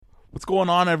What's going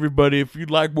on, everybody? If you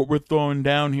like what we're throwing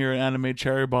down here at Anime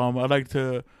Cherry Bomb, I'd like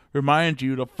to remind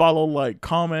you to follow, like,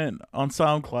 comment on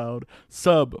SoundCloud,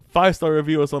 sub, 5-star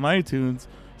review us on iTunes,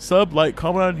 sub, like,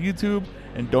 comment on YouTube,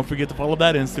 and don't forget to follow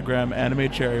that Instagram,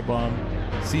 Anime Cherry Bomb.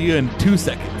 See you in 2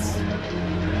 seconds.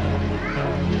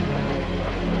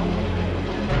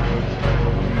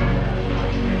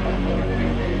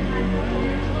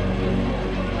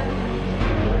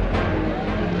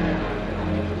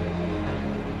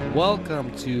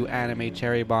 Welcome to Anime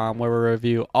Cherry Bomb, where we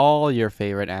review all your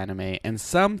favorite anime and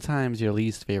sometimes your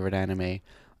least favorite anime.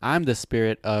 I'm the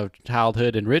spirit of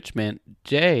childhood enrichment,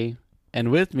 Jay, and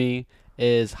with me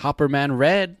is Hopperman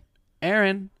Red,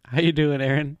 Aaron. How you doing,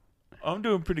 Aaron? I'm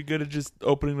doing pretty good at just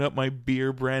opening up my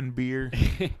brand beer.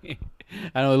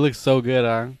 I know it looks so good,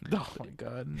 huh? Oh my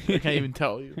god, I can't even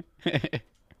tell you.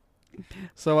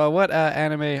 So, what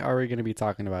anime are we going to be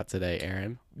talking about today,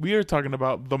 Aaron? We are talking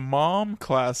about the mom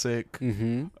classic,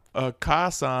 Mm-hmm.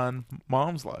 Kasan,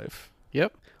 Mom's Life.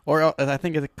 Yep. Or I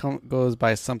think it goes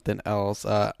by something else.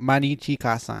 Manichi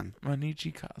Kasan.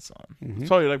 Manichi Kasan. Mhm. It's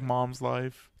probably like Mom's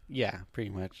Life. Yeah, pretty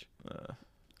much.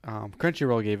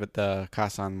 Crunchyroll gave it the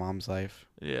Kasan Mom's Life.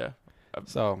 Yeah.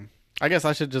 So, I guess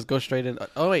I should just go straight in.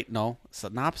 Oh, wait, no.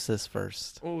 Synopsis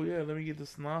first. Oh, yeah, let me get the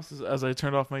synopsis as I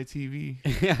turned off my TV.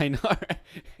 Yeah, I know. Right?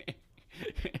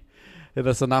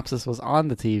 The synopsis was on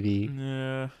the TV.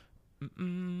 Yeah.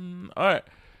 Alright.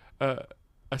 A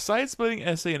side-splitting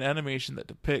essay in animation that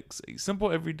depicts a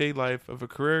simple everyday life of a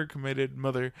career-committed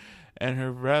mother and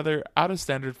her rather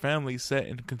out-of-standard family set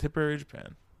in contemporary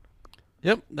Japan.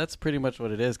 Yep, that's pretty much what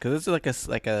it is. Because it's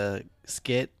like a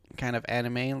skit kind of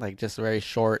anime, like just very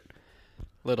short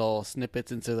little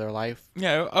snippets into their life.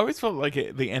 Yeah, I always felt like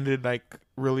they ended like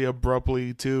really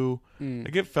abruptly too.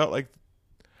 Like it felt like,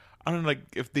 I don't know, like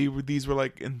if these were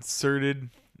like inserted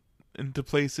into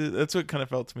places. That's what it kind of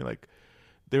felt to me, like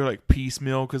they were like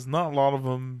piecemeal, because not a lot of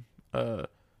them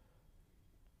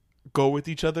go with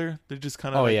each other. They're just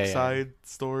kind of side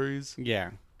stories.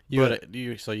 Yeah. You would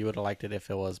have liked it if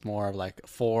it was more of like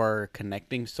 4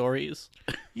 connecting stories.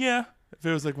 Yeah, if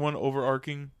it was like one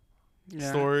overarching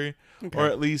story, Okay. or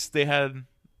at least they had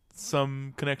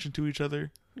some connection to each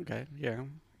other. Okay, yeah,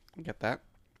 I get that.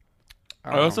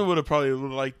 I also would have probably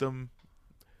liked them,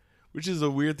 which is a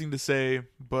weird thing to say,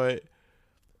 but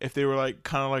if they were like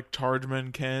kind of like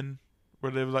Chargeman Ken,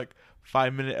 where they were like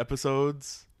 5-minute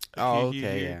episodes. Oh,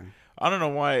 okay, yeah. I don't know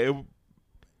why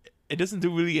it doesn't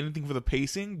do really anything for the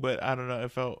pacing, but I don't know.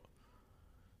 It felt,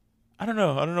 I don't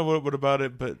know what about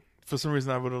it, but for some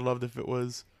reason I would have loved if it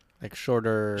was like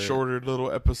shorter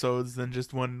little episodes than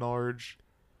just one large.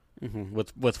 Mm-hmm.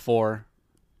 With 4.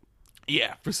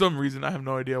 Yeah, for some reason I have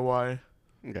no idea why.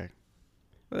 Okay,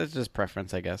 that's just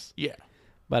preference, I guess. Yeah.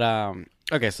 But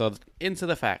okay, so into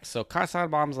the facts. So Kasan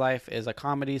Mom's Life is a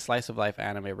comedy slice of life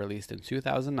anime released in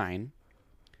 2009.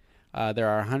 There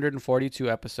are 142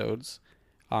 episodes.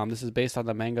 This is based on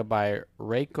the manga by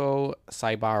Reiko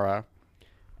Saibara,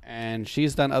 and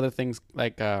she's done other things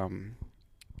like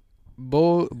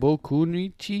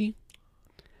Bokunichi,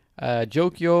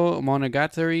 Jokyo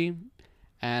Monogatari,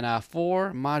 and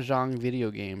 4 Mahjong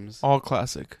video games. All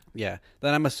classic. Yeah.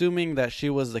 Then I'm assuming that she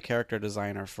was the character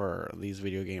designer for these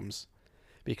video games,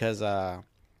 because I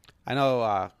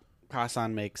know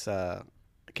Kasan makes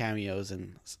cameos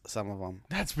in some of them.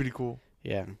 That's pretty cool.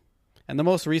 Yeah. And the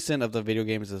most recent of the video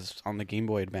games is on the Game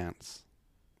Boy Advance.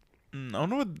 I don't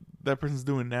know what that person's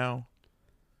doing now.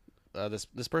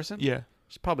 This person? Yeah.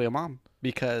 She's probably a mom,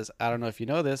 because I don't know if you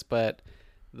know this, but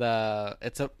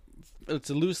it's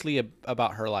loosely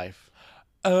about her life.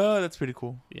 Oh, that's pretty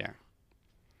cool. Yeah.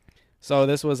 So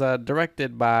this was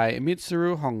directed by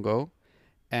Mitsuru Hongo,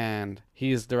 and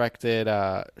he's directed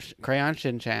Crayon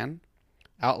Shin-chan,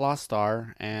 Outlaw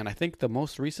Star, and I think the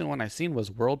most recent one I've seen was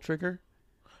World Trigger.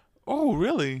 Oh,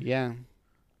 really? Yeah.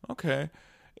 Okay.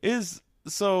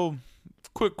 So,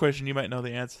 quick question. You might know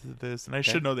the answer to this, and I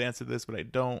should know the answer to this, but I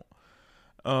don't.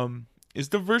 Is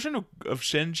the version of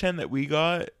Shin-chan that we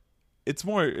got, it's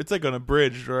like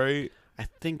unabridged, right? I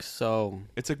think so.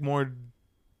 It's like more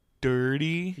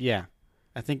dirty. Yeah,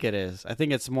 I think it is. I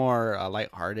think it's more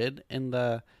lighthearted in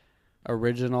the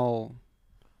original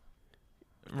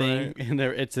thing. Right.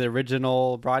 It's the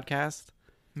original broadcast.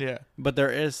 Yeah. But there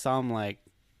is some like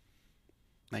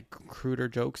cruder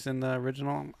jokes in the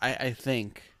original. I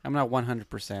think. I'm not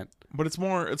 100%. But it's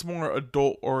more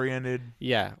adult oriented.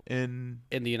 Yeah. In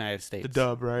the United States. The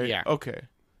dub, right? Yeah. Okay.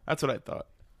 That's what I thought.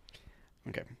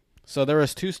 Okay. So there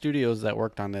was 2 studios that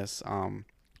worked on this.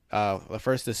 The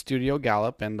first is Studio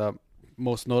Gallop, and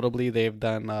most notably they've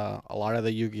done a lot of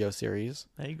the Yu-Gi-Oh series.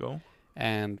 There you go.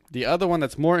 And the other one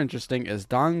that's more interesting is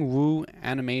Dongwoo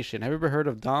Animation. Have you ever heard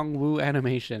of Dongwoo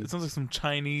Animation? It sounds like some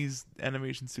Chinese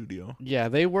animation studio. Yeah,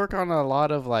 they work on a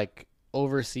lot of like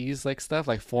overseas like stuff,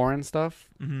 like foreign stuff.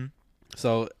 Mm-hmm.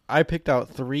 So I picked out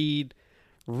 3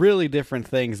 really different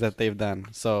things that they've done.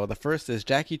 So the first is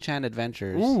Jackie Chan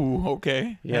Adventures. Ooh,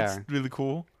 okay. Yeah. That's really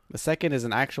cool. The second is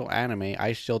an actual anime,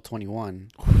 Ice Shield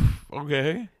 21.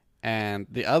 Okay. And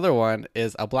the other one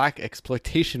is a black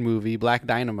exploitation movie, Black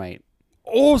Dynamite.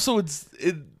 Oh, so it's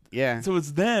Yeah. so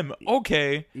it's them.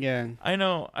 Okay. Yeah. I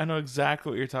know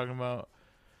exactly what you're talking about.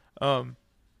 Oh,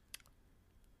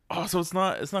 so it's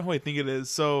not who I think it is.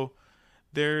 So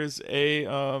there's a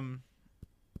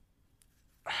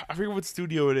I forget what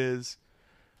studio it is.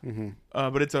 Mm-hmm.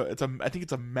 But it's a I think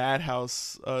it's a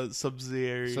Madhouse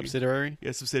subsidiary. Subsidiary?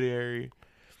 Yeah, subsidiary.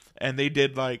 And they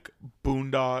did like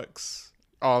Boondocks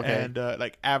Oh, okay. and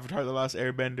like Avatar: The Last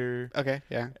Airbender Okay,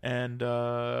 yeah. and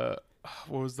what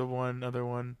was the other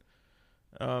one?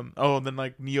 And then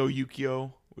like Neo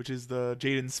Yukio, which is the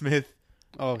Jaden Smith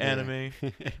Oh, okay. anime.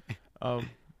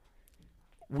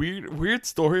 Weird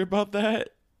story about that.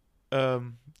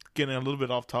 Getting a little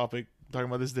bit off topic, talking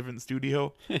about this different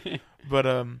studio, but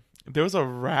there was a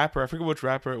rapper. I forget which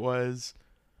rapper it was.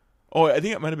 Oh, I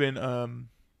think it might have been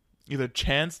either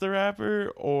Chance the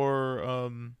Rapper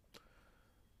or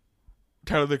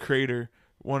Tyler the Creator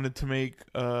wanted to make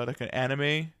like an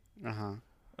anime. Uh-huh.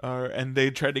 And they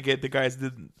tried to get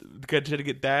tried to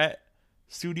get that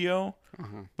studio,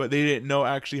 Uh-huh. but they didn't know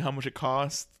actually how much it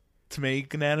cost to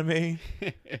make an anime,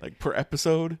 like per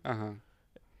episode. Uh-huh.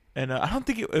 And I don't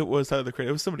think it was Tyler the Creator.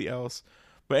 It was somebody else.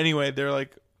 But anyway, they're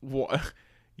like,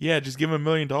 yeah, just give him $1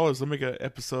 million. They'll make an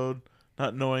episode,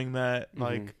 not knowing that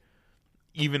like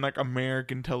even like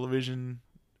American television,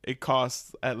 it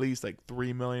costs at least like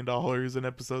 $3 million an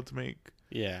episode to make.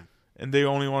 Yeah. And they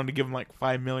only wanted to give him like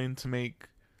 $5 million to make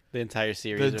The entire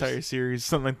series. the entire series,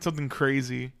 something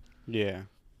crazy. Yeah.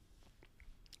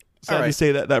 Sad All right. to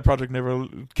say that project never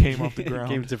came off the ground.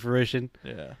 Came to fruition.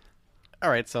 Yeah. All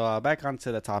right, so back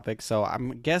onto the topic. So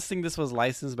I'm guessing this was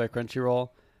licensed by Crunchyroll.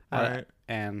 Right.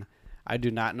 And I do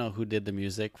not know who did the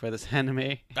music for this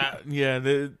anime. Yeah,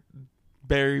 the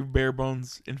very bare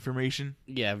bones information.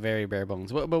 Yeah, very bare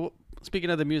bones. But speaking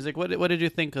of the music, what did you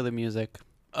think of the music?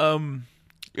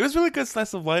 It was really good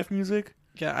slice of life music.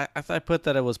 Yeah, I put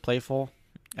that it was playful,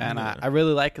 and Yeah. I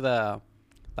really like the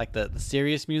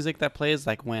serious music that plays,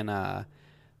 like when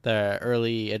the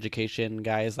early education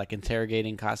guys like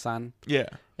interrogating Kasan. Yeah.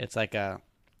 It's like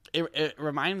it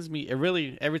reminds me. It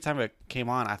really, every time it came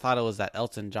on, I thought it was that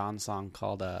Elton John song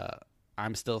called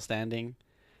 "I'm Still Standing."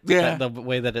 Yeah. The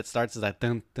way that it starts is like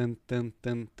dun dun dun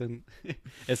dun dun.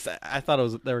 I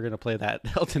thought they were gonna play that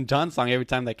Elton John song every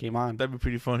time that came on. That'd be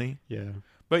pretty funny. Yeah.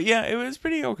 But yeah, it was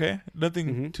pretty okay.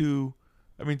 Nothing Mhm. too.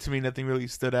 I mean, to me, nothing really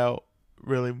stood out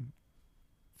really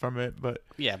from it. But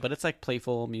Yeah, but it's like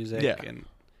playful music Yeah. and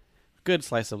good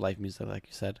slice of life music, like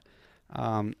you said.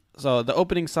 So the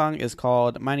opening song is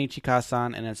called Mainichi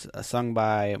Kasan, and it's sung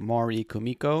by Mori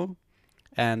Kumiko.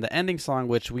 And the ending song,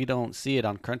 which we don't see it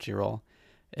on Crunchyroll,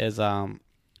 is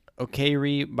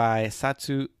Okairi by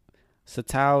Satao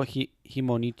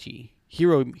Hiromichi.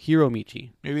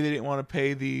 maybe they didn't want to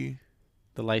pay the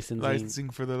The licensing.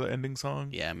 for the ending song.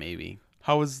 Yeah, maybe.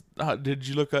 Did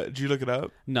you look it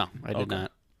up? No, I did Okay.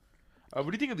 not. What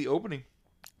do you think of the opening?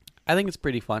 I think it's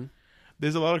pretty fun.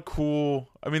 There's a lot of cool.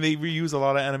 I mean, they reuse a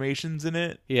lot of animations in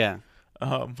it. Yeah.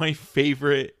 My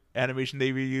favorite animation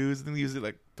they reuse, I think they use it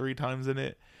like 3 times in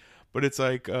it, but it's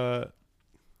like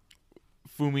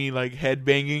Fumi like head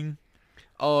banging.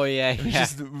 Oh, yeah, And It's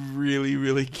just really,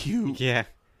 really cute. Yeah.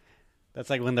 That's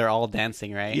like when they're all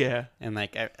dancing, right? Yeah. And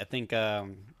like I think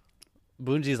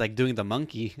Bunji's like doing the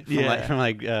monkey Yeah.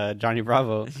 from Johnny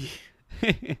Bravo.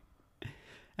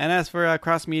 And as for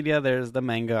cross media, there's the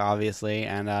manga obviously,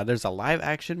 and there's a live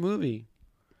action movie.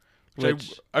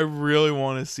 Which I really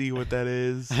want to see what that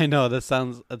is. I know it's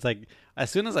like as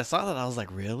soon as I saw that I was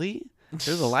like, really?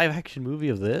 There's a live action movie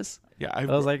of this? Yeah, I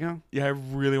was like, oh. I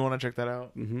really want to check that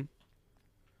out. Mm-hmm.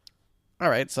 All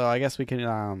right, so I guess we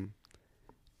can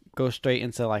go straight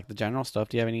into like the general stuff.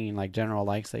 Do you have any like general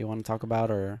likes that you want to talk about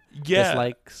or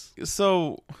dislikes?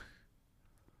 So,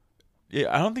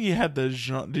 yeah, I don't think you had the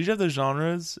genre. Did you have the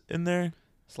genres in there?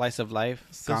 Slice of life,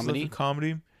 comedy.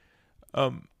 Comedy.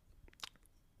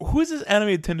 Who is this anime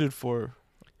intended for?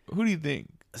 Who do you think?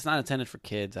 It's not intended for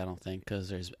kids, I don't think, because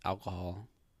there's alcohol.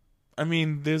 I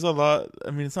mean, there's a lot.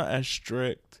 I mean, it's not as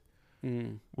strict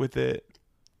with it.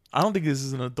 I don't think this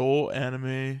is an adult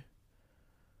anime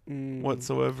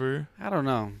whatsoever. I don't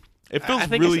know. It feels I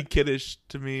think really kiddish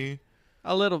to me.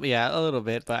 A little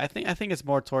bit, but I think it's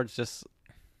more towards just.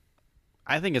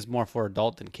 I think it's more for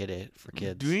adult than for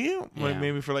kids. Do you? Like Yeah.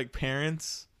 maybe for like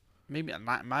parents? Maybe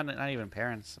not even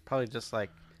parents. Probably just like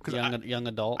 'Cause young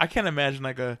adult. I can't imagine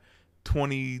like a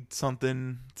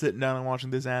 20-something sitting down and watching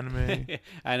this anime.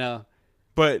 I know.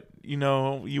 But,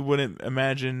 you wouldn't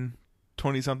imagine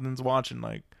 20-somethings watching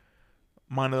like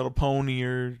My Little Pony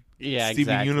or Yeah, Steven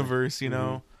exactly. Universe,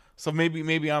 Mhm. So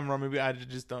maybe I'm wrong. Maybe I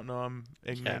just don't know. I'm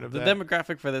ignorant Yeah, of the that.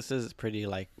 demographic for this is pretty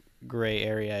like gray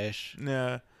area ish.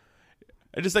 Yeah.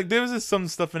 I just like there was just some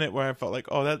stuff in it where I felt like,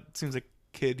 oh, that seems like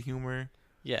kid humor.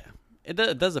 Yeah, it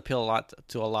does appeal a lot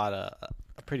to a lot of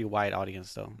a pretty wide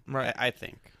audience, though. Right. I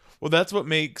think. Well, that's what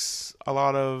makes a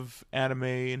lot of anime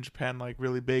in Japan like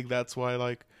really big. That's why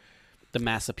like The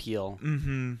mass appeal.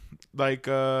 like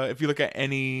if you look at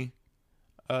any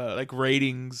like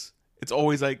ratings, it's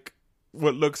always like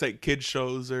what looks like kid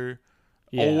shows are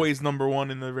Yeah. always number one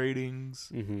in the ratings,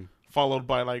 Mm-hmm. followed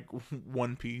by like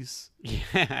One Piece.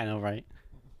 Yeah, I know, right?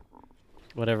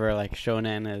 Whatever, like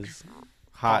shonen is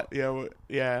hot.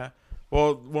 Yeah.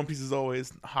 Well, One Piece is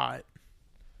always hot.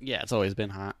 Yeah, it's always been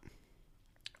hot.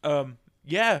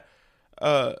 Yeah.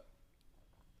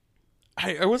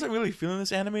 I wasn't really feeling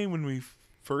this anime when we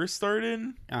first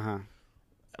started. Uh-huh.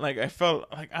 Like I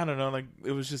felt like I don't know, like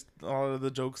it was just a lot of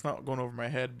the jokes not going over my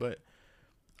head, but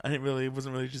I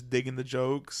wasn't really just digging the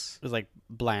jokes. It was like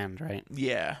bland, right?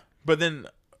 Yeah. But then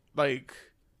like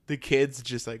the kids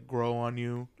just like grow on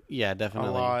you Yeah, definitely.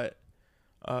 a lot.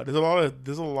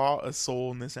 There's a lot of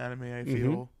soul in this anime, I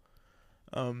feel.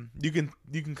 You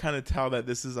can kind of tell that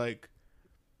this is like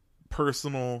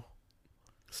personal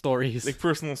Stories.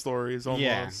 personal stories almost.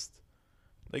 Yeah.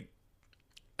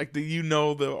 Like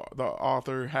the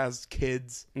author has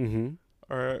kids Mm-hmm.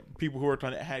 or people who worked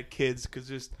on it had kids because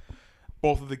just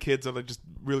both of the kids are like just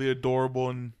really adorable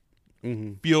and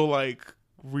Mm-hmm. feel like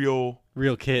real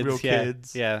Kids. Real yeah.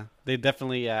 kids. Yeah, they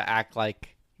definitely act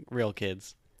like real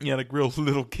kids. like real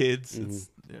little kids. Mhm. It's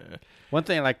yeah. One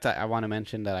thing I want to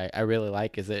mention that I really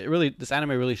like is that this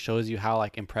anime really shows you how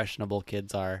like impressionable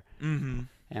kids are, Mm-hmm.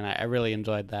 and I really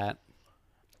enjoyed that.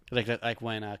 Like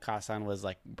when Kasan was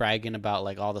like bragging about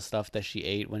like all the stuff that she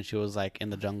ate when she was like in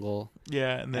the jungle,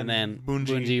 Yeah, and and then then Bunji,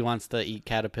 Bunji wants to eat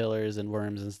caterpillars and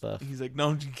worms and stuff. he's like,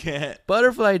 no, you can't.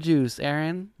 Butterfly juice,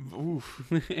 Aaron. Oof,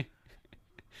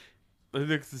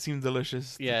 it seems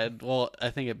delicious. Yeah, well, I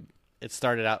think it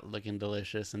started out looking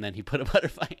delicious, and then he put a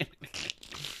butterfly in it.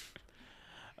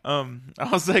 I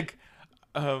was like,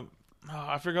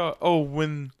 I forgot. Oh,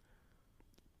 when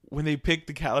they picked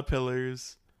the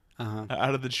caterpillars Uh-huh.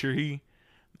 out of the tree,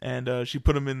 and she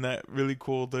put them in that really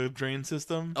cool the drain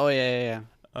system. Oh yeah.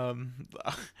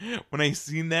 When I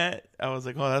seen that, I was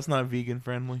like, oh, that's not vegan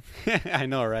friendly. I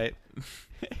know, right?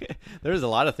 There was a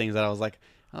lot of things that I was like,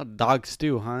 oh, dog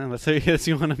stew, huh? That's what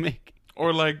you want to make.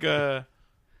 Or like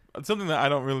something that I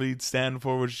don't really stand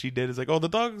for, which she did is like, oh, the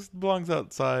dog belongs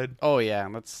outside. Oh yeah,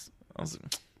 that's. I was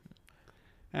like,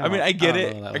 I mean, I get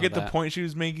it. I get the point. point she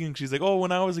was making. She's like, oh,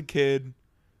 when I was a kid,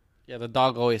 Yeah, the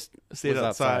dog always stayed was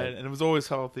outside, and it was always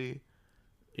healthy.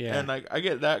 Yeah, And like, I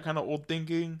get that kind of old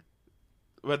thinking,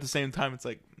 but at the same time, it's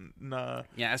like, nah.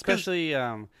 yeah, especially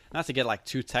not to get like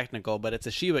too technical, but it's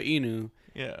a Shiba Inu.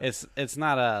 Yeah. It's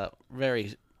not a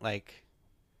very like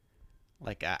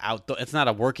a outdoor. It's not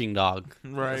a working dog,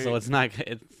 Right. So it's not.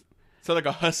 It's So like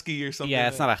a husky or something. yeah,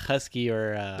 it's not a husky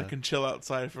or that can chill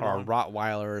outside for or a long.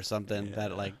 Rottweiler or something Yeah.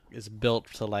 that like is built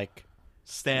to like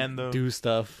Stand them. do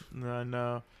stuff.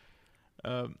 No.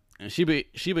 And Shiba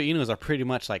Inus are pretty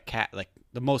much like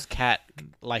the most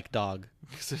cat-like dog.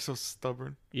 Because they're so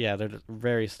stubborn. Yeah, they're just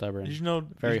very stubborn. Did you know?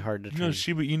 Very hard to Did you know train.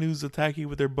 Shiba Inus attack you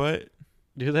with their butt?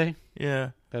 Do they?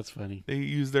 Yeah, That's funny. they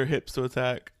use their hips to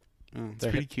attack. Oh,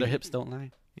 pretty their cute. hips don't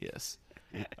lie. Yes.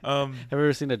 Have you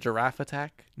ever seen a giraffe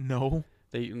attack? No.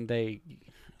 They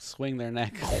swing their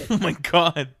neck. Oh my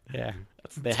god. Yeah,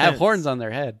 That's they intense. have horns on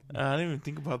their head. I didn't even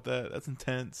think about that. That's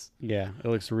intense. Yeah, it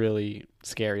looks really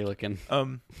scary looking.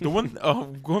 The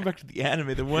one going back to the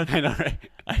anime, the one I know, right?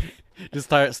 Just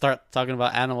start talking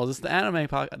about animals. It's the animal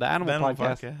podcast.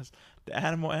 The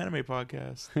animal anime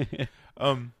podcast.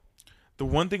 The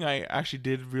one thing I actually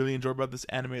did really enjoy about this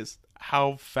anime is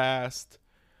how fast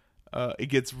it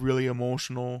gets really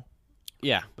emotional.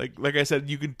 Yeah, Like I said,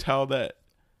 you can tell that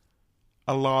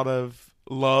a lot of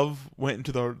love went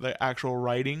into the actual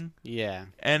writing yeah,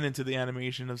 and into the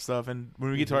animation of stuff. And when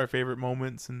we get to Mhm. our favorite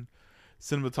moments and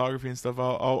cinematography and stuff,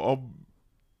 I'll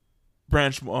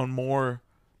branch on more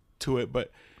to it.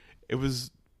 But it was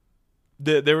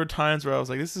there were times where I was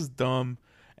like, this is dumb.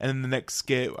 And then the next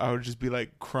skit, I would just be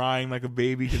like crying like a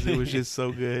baby because it was just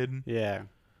so good. yeah.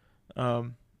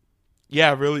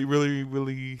 Yeah, really, really,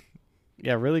 really,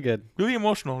 Yeah, really good. really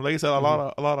emotional. Like I said, a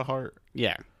lot of heart.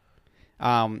 Yeah.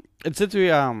 And since we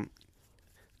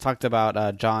talked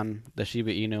about John the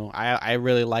Shiba Inu, I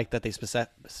really like that they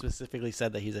specifically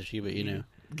said that he's a Shiba Inu.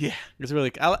 Yeah. It's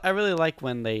really I really like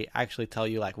when they actually tell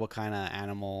you like what kind of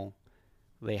animal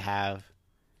they have.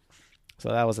 So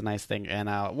that was a nice thing. And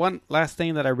one last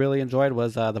thing that I really enjoyed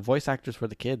was the voice actors for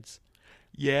the kids.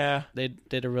 Yeah. They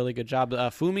did a really good job.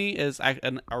 Fumi is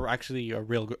actually a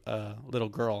real little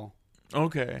girl,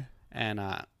 Okay. and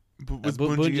Was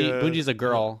Bunji's a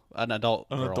girl, an adult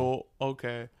An girl. adult.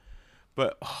 Okay.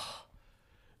 But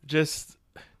just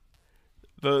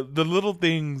the little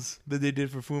things that they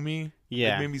did for Fumi,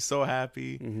 Yeah. it made me so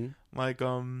happy. Mm-hmm. Like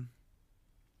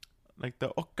the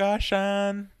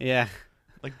Okashan, Yeah.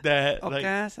 like that,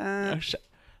 Okay,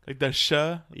 like the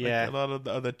sha, Yeah. like a lot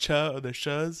of the cha or the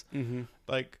shas. Mm-hmm.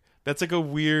 Like that's like a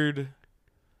weird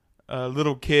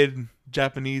little kid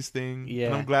Japanese thing. Yeah.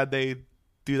 And I'm glad they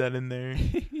do that in there.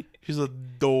 She's just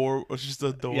adorable.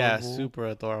 Yeah, super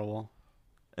adorable.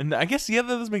 And I guess that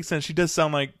does make sense. She does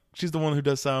sound like she's the one who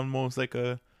does sound most like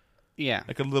a Yeah.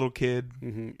 little kid.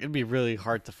 Mm-hmm. It'd be really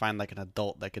hard to find like an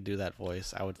adult that could do that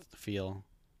voice, I would feel.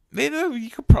 Maybe you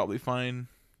could probably find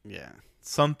Yeah.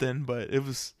 something, but might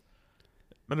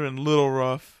have been a little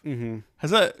rough. Mm-hmm.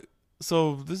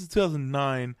 So this is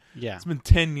 2009. Yeah. It's been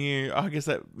 10 years. I guess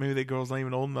that maybe that girl's not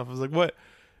even old enough. I was like, what?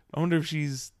 I wonder if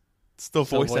she's still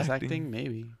voice acting.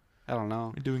 Maybe. I don't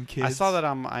know. Doing kids. I saw that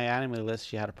on my anime list.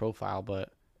 She had a profile, but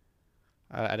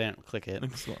I didn't click it.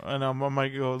 And I might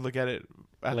go look at it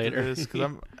after Later. this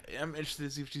because I'm interested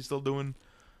to see if she's still doing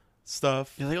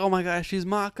stuff. You're like, oh my gosh, she's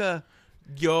Maka.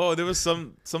 Yo, there was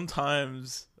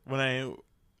sometimes when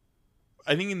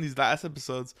I think in these last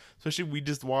episodes, especially we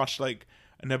just watched like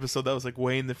an episode that was like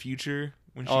way in the future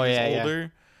when she was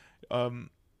older.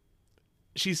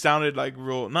 She sounded like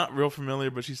not real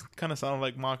familiar, but she kind of sounded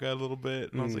like Maka a little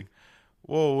bit, and I was like,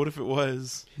 "Whoa, what if it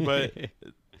was?" But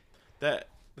that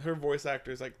her voice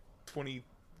actor is like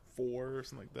 24 or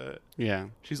something like that. Yeah.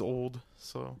 She's old,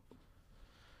 so.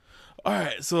 All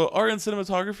right, so art and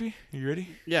cinematography. You ready?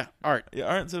 Yeah. Art. Yeah,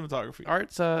 art and cinematography.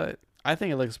 Art's. I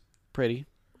think it looks pretty.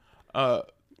 I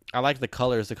like the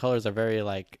colors. The colors are very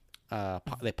like.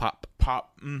 They pop.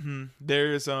 Mm-hmm.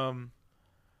 There's I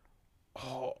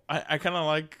kind of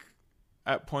like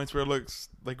at points where it looks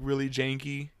like really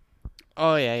janky.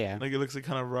 Oh yeah. Like it looks like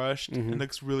kind of rushed. Mhm. It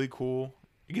looks really cool.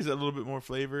 It gives it a little bit more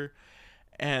flavor.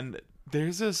 And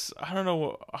there's this, I don't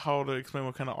know how to explain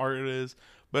what kind of art it is,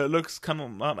 but it looks kind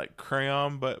of not like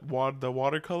crayon, but the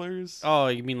watercolors. Oh,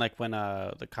 you mean like when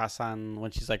the Kasan,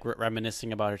 when she's like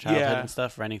reminiscing about her childhood and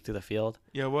stuff, running through the field?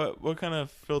 Yeah. What kind of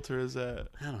filter is that?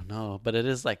 I don't know, but it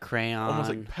is like crayon. Almost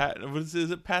like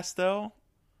is it pastel?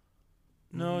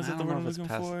 No, is that the word I'm looking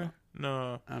for?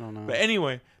 No, I don't know. But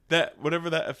anyway, whatever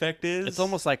that effect is, it's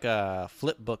almost like a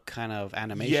flip book kind of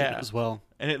animation as well,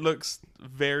 and it looks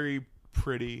very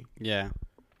pretty. Yeah,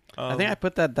 I think I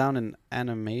put that down in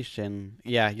animation.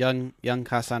 Yeah, young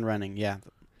Kasan running. Yeah,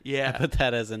 I put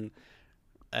that as in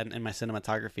my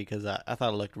cinematography because I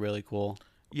thought it looked really cool.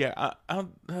 Yeah,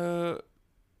 do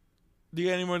you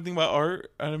got any more to think about art?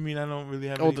 I mean, I don't really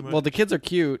have. Well, the kids are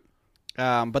cute.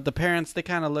 But the parents, they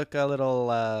kind of look a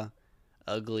little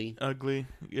ugly. Ugly,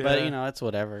 yeah. But, it's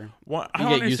whatever. I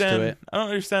don't get used to it. I don't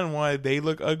understand why they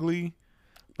look ugly,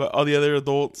 but all the other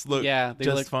adults look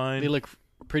fine. They look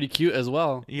pretty cute as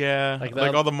well. Yeah,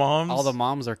 like all the moms. All the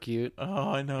moms are cute.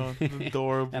 Oh, I know.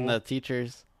 Adorable. And the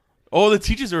teachers. Oh, the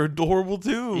teachers are adorable,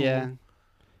 too. Yeah.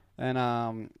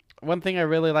 And one thing I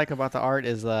really like about the art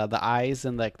is the eyes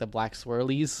and, like, the black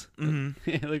swirlies. Mm-hmm.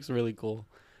 It looks really cool.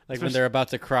 Like when they're about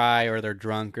to cry or they're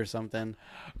drunk or something.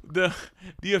 The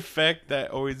effect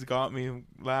that always got me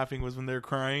laughing was when they're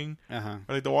crying. Uh-huh.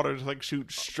 Like the water just like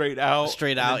shoots straight out.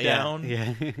 Down.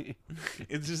 Yeah.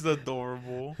 It's just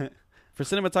adorable. For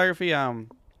cinematography,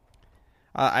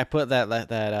 I put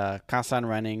that Kasan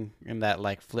running in that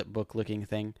like flip book looking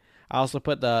thing. I also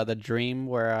put the dream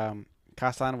where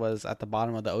Kasan was at the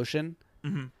bottom of the ocean.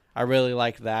 Mm-hmm. I really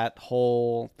like that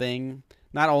whole thing.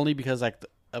 Not only because like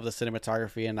of the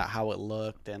cinematography and how it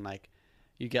looked, and like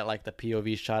you get like the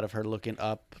POV shot of her looking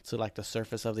up to like the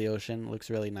surface of the ocean. It looks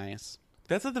really nice.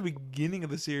 That's at the beginning of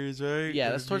the series, right?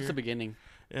 Yeah, that's towards the beginning.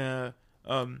 Yeah.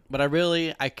 But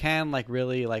I can like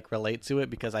really like relate to it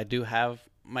because I do have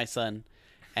my son,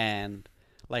 and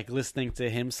like listening to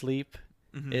him sleep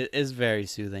is very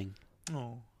soothing.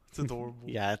 Oh, it's adorable.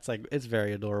 Yeah, it's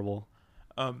very adorable.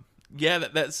 Yeah,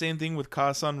 that same thing with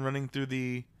Kasan running through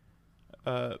the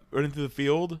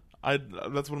field.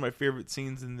 That's one of my favorite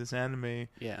scenes in this anime.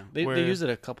 Yeah, they use it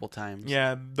a couple times.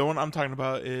 Yeah, the one I'm talking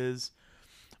about is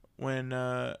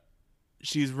when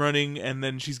she's running and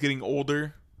then she's getting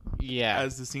older Yeah.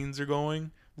 as the scenes are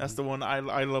going. That's the one I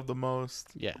love the most.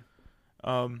 Yeah.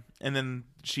 And then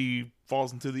she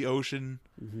falls into the ocean,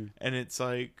 and it's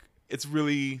like it's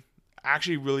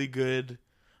actually really good,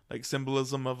 like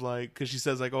symbolism of like because she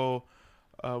says like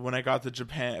when I got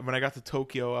to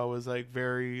Tokyo, I was like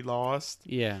very lost.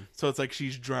 Yeah. So it's like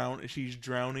she's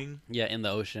drowning. Yeah, in the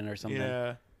ocean or something.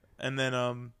 Yeah, and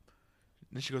then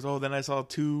she goes, then I saw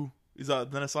two.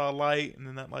 Then I saw a light, and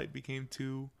then that light became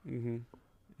two. Mm-hmm.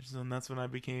 And that's when I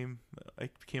became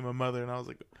a mother, and I was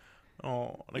like,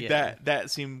 oh, like Yeah.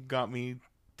 that scene got me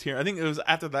tearing. I think it was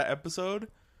after that episode.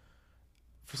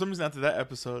 For some reason, after that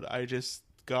episode, I just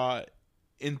got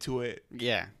into it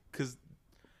Yeah. because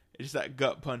just that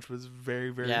gut punch was very,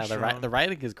 very strong. The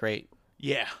writing is great.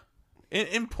 Yeah,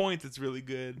 in points, it's really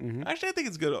good. Mhm. Actually, I think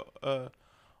it's good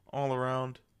all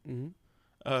around. Mm-hmm.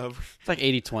 Uh, It's like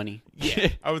 80-20. yeah,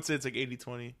 I would say it's like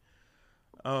 80-20.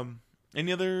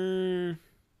 Any other?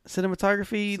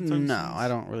 Cinematography? Sometimes No, scenes. I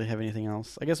don't really have anything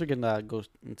else. I guess we can go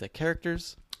into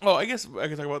characters. Oh, I guess I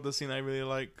can talk about the scene I really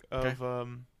like of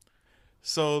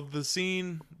so the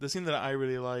scene that I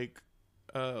really like,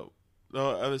 the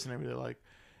other scene I really like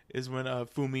is when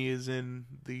Fumi is in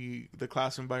the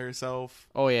classroom by herself,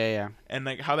 Oh yeah. and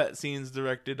like how that scene's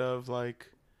directed of like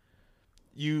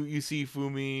you see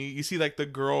Fumi, you see like the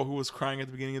girl who was crying at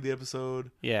the beginning of the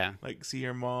episode, Yeah. like see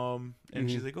her mom, and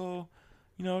Mhm. she's like, oh,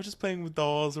 just playing with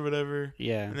dolls or whatever.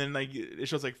 Yeah. And then like it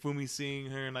shows like Fumi seeing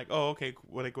her and like, oh, okay,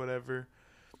 whatever.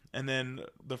 And then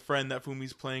the friend that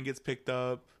Fumi's playing gets picked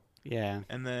up, Yeah.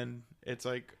 and then it's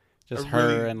like Just a her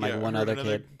really- and like yeah, one her and other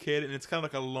another kid. and it's kind of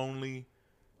like a lonely,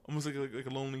 almost like a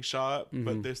lonely shot,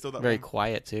 but Mhm. there's still that Very one,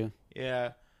 quiet too.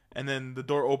 yeah. And then the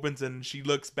door opens and she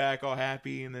looks back all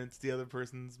happy, and then it's the other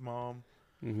person's mom.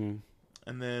 Mm-hmm.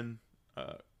 And then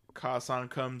Ka-san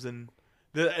comes, and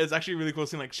it's actually a really cool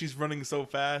scene. Like she's running so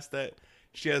fast that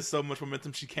she has so much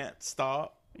momentum she can't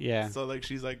stop. Yeah. So like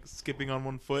she's like skipping on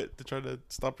one foot to try to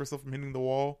stop herself from hitting the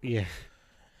wall. Yeah.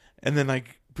 And then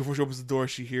like before she opens the door,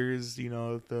 she hears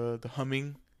the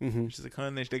humming. Mm-hmm. She's like,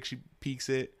 and then she peeks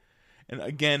it, and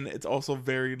again it's also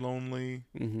very lonely,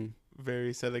 Mm-hmm.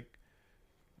 very sad. Like,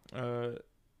 and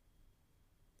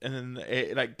then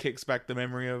it like kicks back the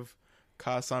memory of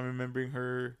Ka-san remembering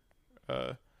her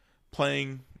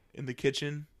playing in the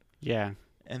kitchen, Yeah.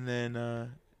 and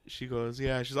then she goes,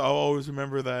 yeah, she's I'll always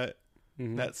remember that.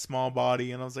 Mm-hmm. That small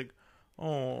body, and I was like,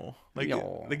 oh, like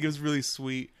Yo. it was really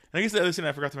sweet. And I guess the other thing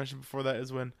I forgot to mention before that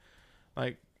is when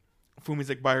like Fumi's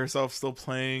like by herself still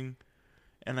playing,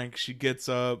 and like she gets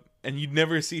up and you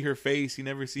never see her face, you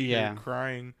never see Yeah. her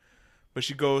crying, but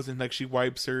she goes and like she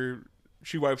wipes her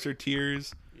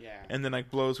tears, Yeah. and then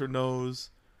like blows her nose,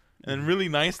 and then really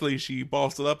nicely she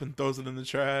balls it up and throws it in the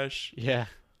trash, Yeah.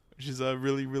 which is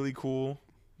really, really cool.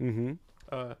 Mm-hmm.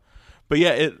 But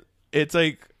yeah, it's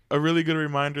like a really good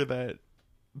reminder that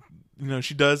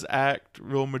she does act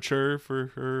real mature for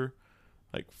her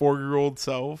like 4-year-old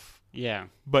self, Yeah.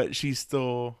 but she's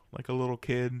still like a little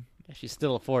kid. She's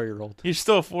still a 4-year-old. She's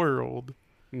still a 4-year-old.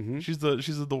 Mm-hmm.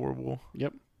 She's adorable.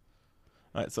 Yep.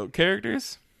 All right, so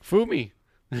characters. Fumi.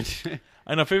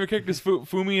 I know favorite characters.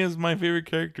 Fumi is my favorite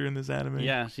character in this anime.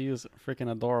 Yeah, she was freaking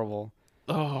adorable.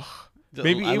 Oh,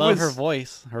 maybe I it love was her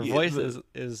voice. Her Yeah, voice the-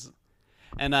 is.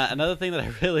 And another thing that I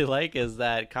really like is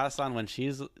that Ka-san, when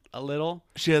she's a little,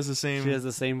 she has the same. she has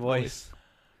the same voice.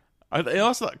 I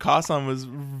also thought Ka-san was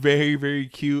very, very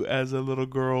cute as a little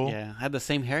girl. Yeah, had the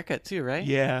same haircut too, right?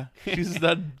 Yeah, she's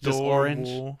that Just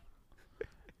adorable.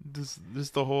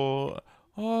 Just the whole.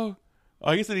 Oh,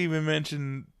 I guess I didn't even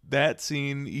mention that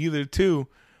scene either too,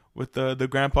 with the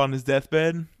grandpa on his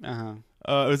deathbed. Uh-huh.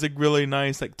 It was like really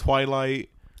nice, like twilight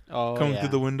Oh, coming yeah. through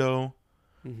the window,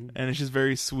 Mm-hmm. and it's just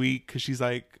very sweet because she's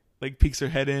like peeks her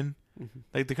head in, Mhm.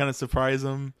 like to kind of surprise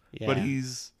him, Yeah. but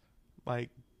he's like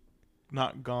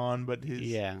not gone, but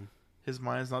his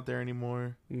mind's not there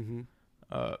anymore. Mm-hmm.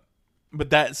 But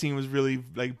that scene was really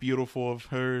like beautiful of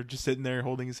her just sitting there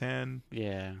holding his hand.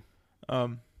 Yeah.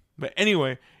 But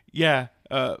anyway, yeah,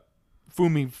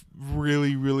 Fumi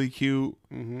really, really cute,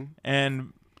 Mm-hmm.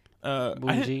 and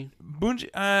Bunji. Bunji.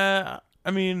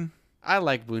 I mean, I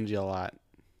like Bunji a lot.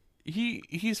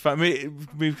 he's fine. Maybe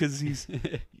because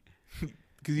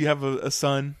you have a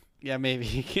son. Yeah,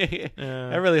 maybe. I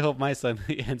Uh, really hope my son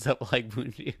ends up like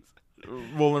Bunji.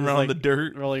 rolling He's around like- the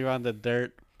dirt. Rolling around the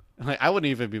dirt. Like, I wouldn't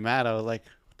even be mad. I was like,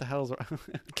 what the hell's wrong?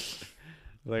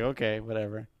 Like, okay,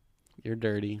 whatever. You're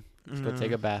dirty. Let's go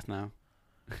take a bath now.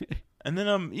 And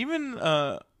then even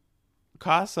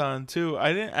Ka-san too.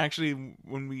 I didn't actually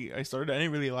I started. I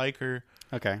didn't really like her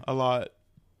Okay. a lot,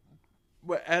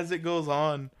 but as it goes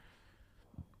on,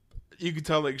 you can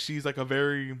tell like she's like a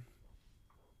very.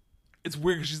 It's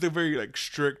weird 'cause she's a very like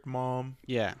strict mom.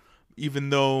 Yeah. Even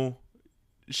though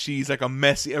she's like a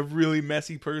really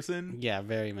messy person. Yeah,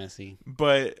 very messy.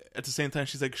 But at the same time,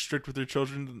 she's like strict with her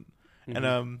children, Mm-hmm.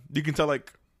 and you can tell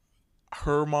like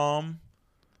her mom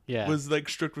Yeah. was like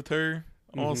strict with her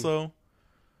also.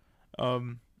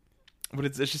 But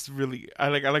it's just really I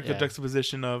like the Yeah.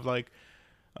 juxtaposition of like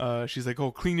she's like,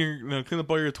 oh, clean up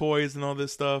all your toys and all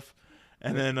this stuff.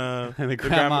 And then And the the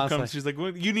grandma grandma's comes. like- She's like,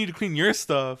 well, you need to clean your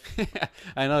stuff.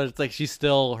 I know, it's like she's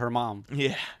still her mom.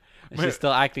 Yeah. She's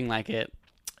still acting like it.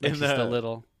 Like And, she's still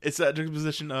little. It's that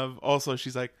juxtaposition of also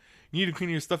she's like, you need to clean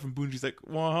your stuff, and Boonji's like,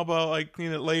 well, how about I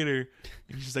clean it later?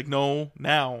 And she's like, no,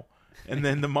 now. And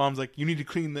then the mom's like, you need to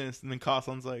clean this, and then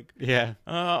Kasan's like, Yeah.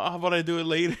 how about I do it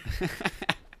later?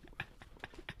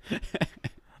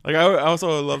 Like I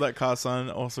also love that Kasan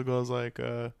also goes like,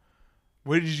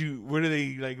 where did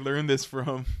they like learn this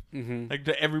from? Mm-hmm. Like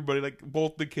to everybody, like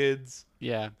both the kids,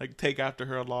 Yeah. like take after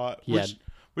her a lot. Yeah.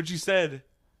 Which you said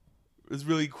is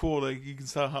really cool. Like you can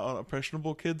tell how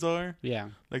impressionable kids are. Yeah.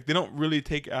 Like they don't really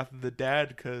take after the dad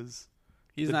because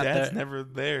He's the not dad's there. never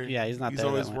there. Yeah, he's not He's there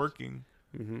that always much. working.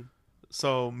 Mm-hmm.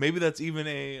 So maybe that's even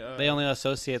a. They only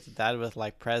associate the dad with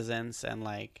like presents and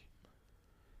like,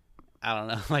 I don't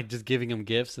know, like just giving him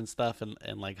gifts and stuff and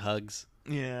like hugs.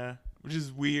 Yeah, which is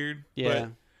weird. Yeah. But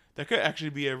that could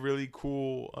actually be a really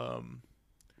cool.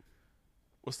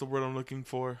 What's the word I'm looking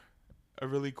for? A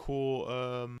really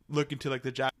cool look into like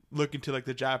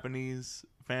the Japanese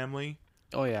family.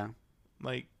 Oh yeah.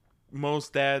 Like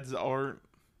most dads aren't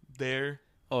there.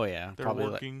 Oh yeah. They're Probably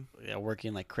working.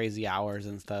 working like crazy hours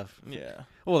and stuff. Yeah.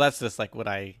 Well, that's just like what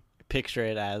I picture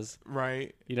it as.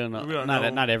 Right. You don't know. We don't know.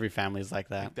 Not every family is like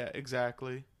that. Like that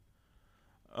exactly.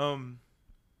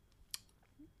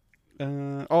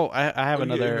 I have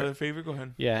Another favorite. Go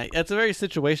ahead. Yeah, it's a very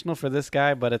situational for this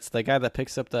guy, but it's the guy that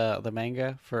picks up the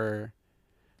manga for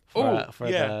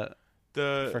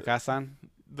The Kasan,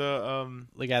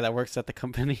 the guy that works at the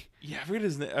company. yeah, I forget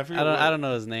his name. I don't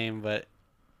know his name, but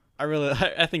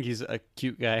I think he's a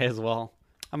cute guy as well.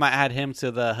 I might add him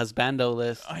to the husbando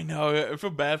list. I know. I feel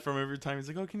bad for him every time. He's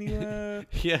like, "Oh, can you?"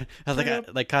 Yeah, I was Hurry like,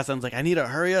 up. like Kasan's like, I need to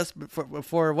hurry us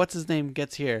before what's his name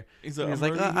gets here. He's And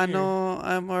like, he's like, I know,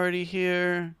 I'm already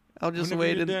here. I'll just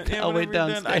wait I'll wait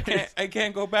downstairs. I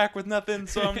can't go back with nothing,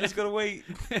 so I'm just gonna wait.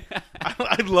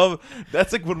 I love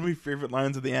that's like one of my favorite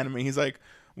lines of the anime. He's like,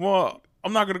 "Well,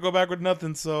 I'm not gonna go back with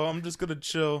nothing, so I'm just gonna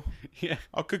chill. Yeah,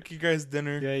 I'll cook you guys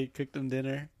dinner." yeah, he cooked him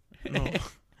dinner. No.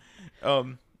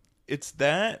 It's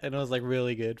that. And it was like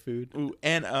really good food. Ooh,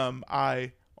 and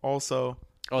I also.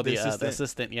 Oh, The the assistant.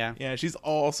 assistant, yeah. Yeah, she's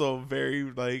also very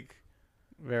like.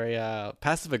 Very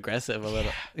passive aggressive a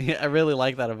little. Yeah, I really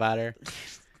like that about her.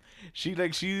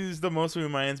 She's the most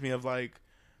reminds me of like.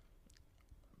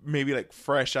 Maybe like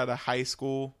fresh out of high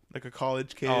school, like a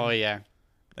college kid. Oh yeah.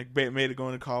 Like made it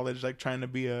going to college, like trying to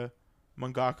be a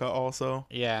mangaka also.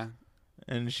 Yeah.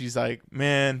 And she's like,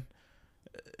 man,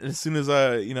 as soon as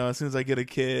I get a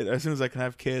kid, as soon as I can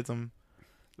have kids, I'm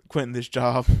quitting this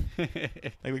job.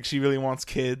 like she really wants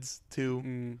kids too.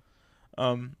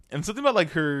 Mm. And something about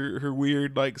like her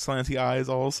weird like slanty eyes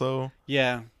also.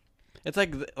 Yeah. It's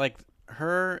like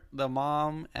her, the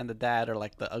mom, and the dad are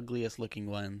like the ugliest looking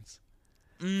ones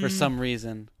for some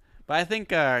reason. But I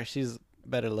think she's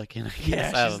better looking. I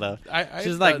guess. I don't know.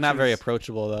 She's like not very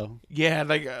approachable though. Yeah,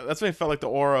 like that's why I felt like the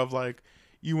aura of like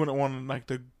you wouldn't want like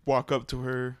to walk up to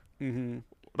her Mm-hmm.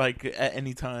 like at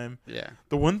any time. Yeah.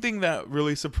 The one thing that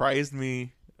really surprised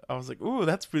me, I was like, "Ooh,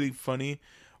 that's really funny,"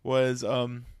 was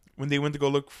when they went to go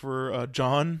look for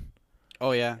John,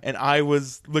 Oh yeah. and I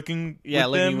was looking. Yeah,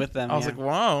 with looking them. with them, I was yeah. like,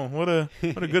 "Wow, what a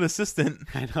good assistant."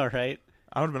 I know, right?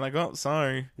 I would have been like, "Oh,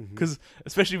 sorry," Mhm. because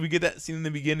especially we get that scene in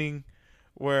the beginning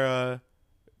where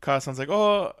Kasan's like,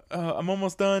 "Oh, I'm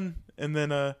almost done," and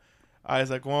then I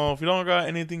was like, "Well, if you don't got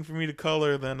anything for me to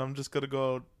color, then I'm just gonna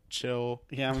go chill."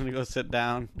 Yeah, I'm gonna go sit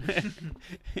down.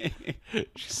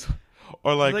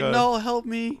 Or like, no, help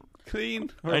me clean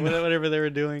or I know. whatever they were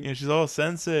doing. yeah, she's all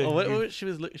sensei. Oh, what she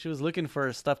was looking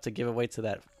for stuff to give away to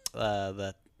that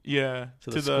the Yeah, To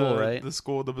the school, right? The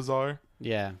school, the bazaar.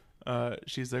 yeah.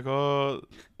 She's like, "Oh,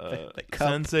 The cup.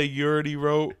 Sensei, you already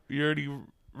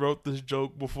wrote this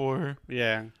joke before."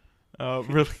 Yeah.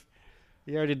 Really,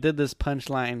 You already did this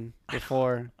punchline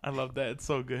before. I love that. It's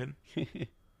so good.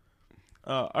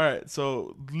 All right,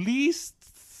 so least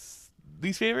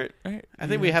favorite, right? I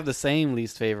think we have the same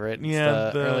least favorite. It's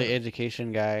Yeah, the the- early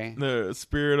education guy. the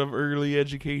spirit of early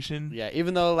education. Yeah,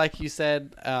 even though like you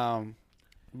said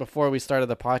before we started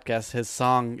the podcast, his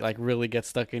song like really gets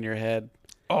stuck in your head.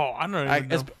 Oh, I don't even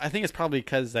know. I think it's probably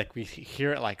because like we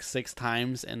hear it like 6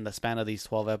 times in the span of these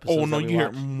 12 episodes. Oh no, that we you hear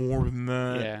it watch. more than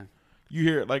that. Yeah, You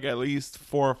hear it like at least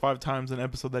 4 or 5 times an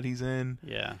episode that he's in.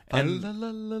 yeah. And-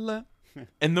 La.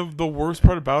 And the worst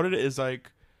part about it is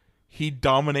like he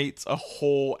dominates a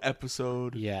whole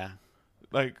episode. Yeah,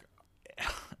 Like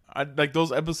like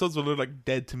those episodes were like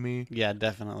dead to me yeah,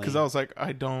 definitely. because I was like,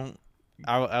 I don't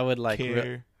I would like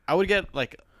care. I would get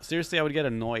like seriously, I would get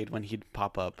annoyed when he'd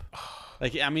pop up.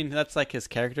 Like, I mean, that's like his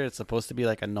character. It's supposed to be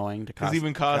like annoying to Because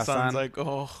even Kasan's Kasan. like,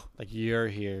 oh. Like, you're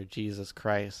here, Jesus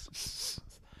Christ.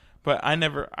 But I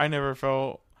never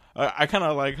felt. I kind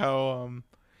of like how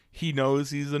he knows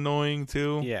he's annoying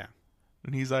too, Yeah,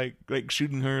 and he's like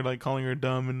shooting her, like calling her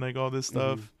dumb and like all this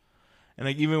stuff, Mhm. and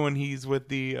like even when he's with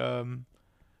the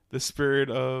spirit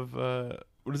of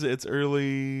what is it? It's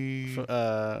early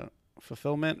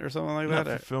fulfillment or something like not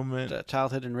that. fulfillment,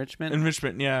 Childhood enrichment.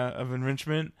 enrichment. Yeah, of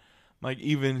enrichment. Like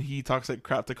even he talks like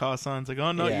crap to Kasan. It's like,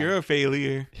 oh no, Yeah. you're a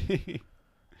failure.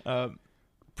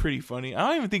 Pretty funny. I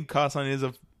don't even think Kasan is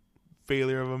a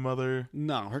failure of a mother.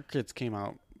 No, her kids came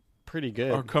out pretty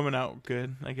good. Or coming out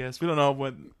good, I guess. We don't know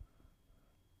what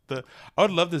I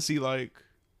would love to see like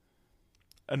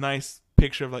a nice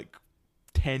picture of like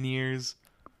 10 years.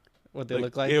 What they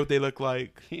look like? Yeah, what they look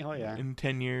like Oh yeah. in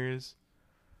 10 years.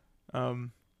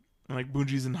 And like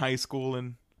Bunji's in high school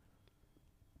and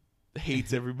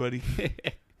hates everybody.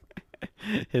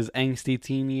 His angsty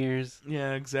teen years.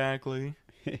 Yeah, exactly.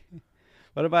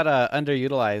 What about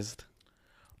underutilized?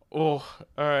 Oh,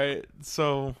 all right.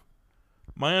 So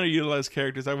my underutilized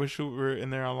characters, I wish were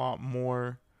in there a lot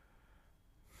more.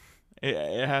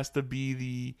 It has to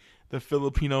be the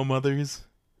Filipino mothers.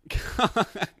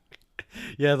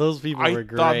 Yeah, those people I were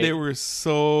great. thought they were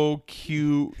so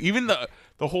cute. Even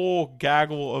the whole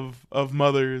gaggle of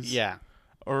mothers Yeah,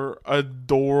 are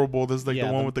adorable. There's like Yeah,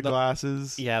 the one the- with the the-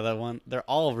 glasses. yeah, the one. They're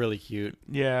all really cute.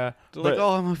 Yeah. They're But like,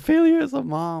 oh, I'm a failure as a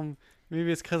mom. Maybe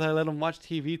it's because I let them watch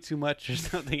TV too much or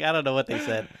something. I don't know what they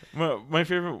said. my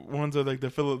favorite ones are like the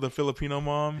Filipino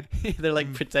mom. They're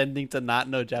like pretending to not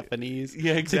know Japanese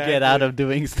Yeah, to exactly. get out of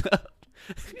doing stuff.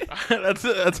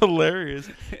 that's hilarious.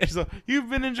 She's like, you've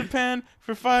been in Japan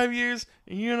for 5 years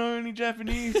and you don't know any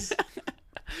Japanese.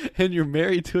 And you're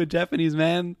married to a Japanese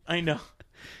man. I know.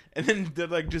 And then they're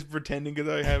like just pretending because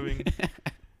they're having.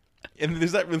 And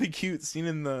there's that really cute scene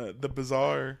in the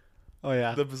bazaar. Oh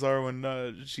yeah. The bazaar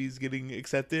when she's getting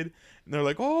accepted, and they're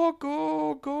like, "Oh,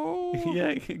 go,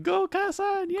 Yeah, go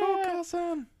Kasan, yeah. go,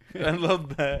 Kasan." I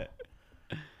love that.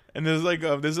 And there's like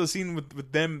there's a scene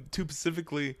with them two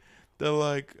specifically. They're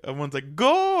like one's like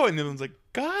go, and the other one's like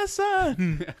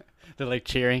Kasan. They're like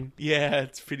cheering. Yeah,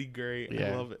 it's pretty great.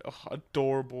 Yeah. I love it. Oh,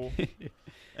 adorable.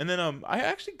 And then I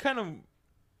actually kind of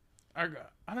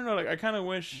I don't know, like I kind of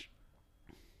wish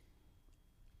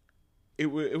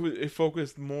it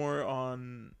focused more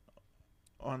on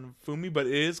Fumi, but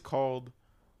it is called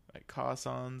like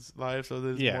Kasan's life, so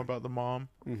there's Yeah. more about the mom.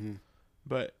 Mm-hmm.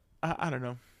 But I don't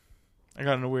know. I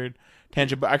got on a weird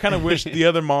tangent, but I kind of wish the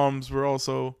other moms were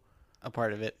also A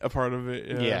part of it. a part of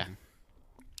it. Yeah.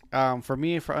 For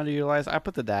me, for underutilized, I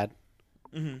put the dad.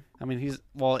 Mm-hmm. I mean,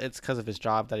 it's because of his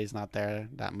job that he's not there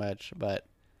that much, but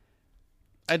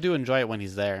I do enjoy it when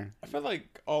he's there. I feel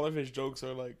like all of his jokes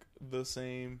are like the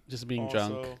same. Just being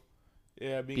also. drunk.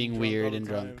 Yeah, Being drunk weird all the and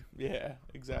time. drunk. Yeah,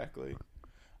 exactly.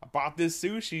 I bought this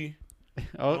sushi.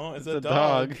 Oh, it's it's a a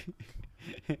dog.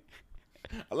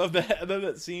 I love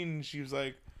that scene. She was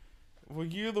like, "Well,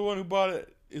 you're the one who bought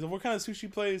it." He's like, "What kind of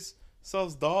sushi place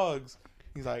sells dogs?"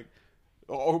 He's like,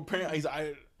 "Oh, apparently,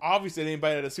 obviously they didn't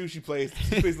buy it at a sushi place.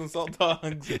 Sushi place don't sell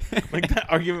dogs." Like that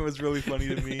argument was really funny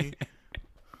to me.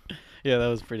 Yeah, that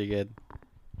was pretty good.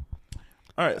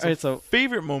 All right, so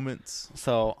favorite moments.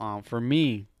 So, for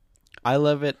me, I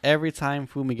love it every time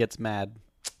Fumi gets mad.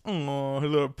 Oh,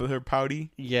 her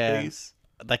pouty Yeah. face.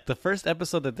 Like the first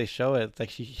episode that they show it, like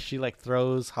she like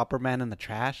throws Hopperman in the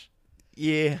trash.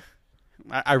 Yeah.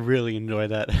 I really enjoy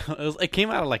that. It came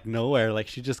out of like nowhere. Like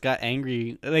she just got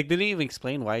angry. Like they didn't even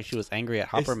explain why she was angry at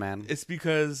Hopperman. It's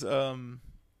because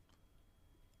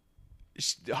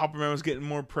Hopperman was getting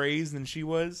more praise than she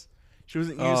was. She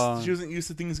wasn't used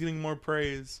to things getting more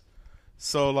praise.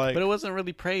 So like, But it wasn't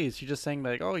really praise. She just saying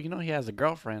like, oh, he has a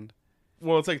girlfriend.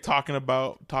 well, it's like talking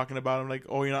about him, like,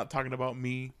 oh, you're not talking about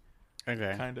me,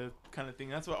 Okay. kind of thing.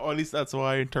 That's what, or at least that's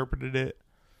why I interpreted it.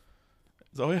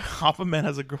 So yeah, Hopperman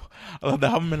has a girl. I love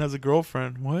that Hopperman has a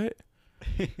girlfriend. What?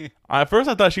 At first,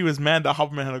 I thought she was mad that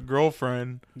Hopperman had a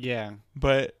girlfriend, Yeah.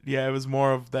 but yeah, it was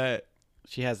more of that.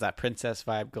 She has that princess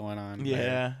vibe going on.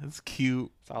 Yeah, it's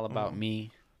cute. It's all about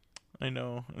me. I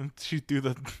know. And she threw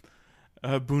the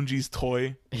Bunji's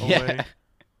toy away. Yeah.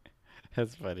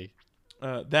 That's funny.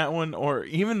 That one, or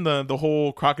even the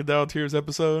whole Crocodile Tears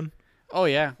episode. Oh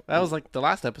yeah, that was like the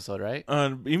last episode, right?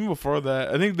 Even before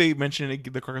that, I think they mentioned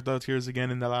the Crocodile Tears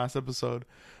again in the last episode.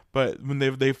 But when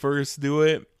they first do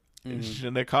it,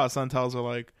 and Kasa tells her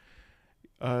like,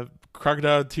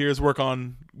 Crocodile Tears work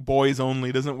on boys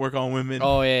only, doesn't work on women.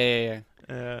 Oh yeah.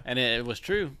 And it was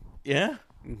true. Yeah.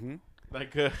 Mm-hmm.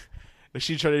 Like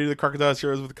she tried to do the Crocodile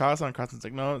Tears with Kasa, and Kasa's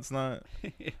like, no, it's not.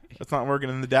 It's not working.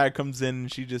 And the dad comes in,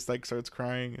 and she just like starts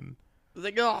crying and. It's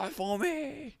like, oh, for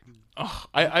me. Oh,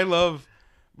 I love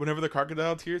whenever the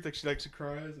crocodile tears, like she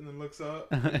cries and then looks up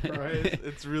and cries.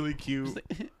 It's really cute.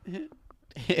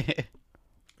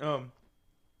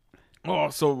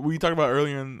 So we talked about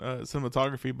earlier in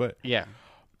cinematography, but yeah,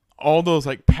 all those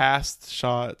like past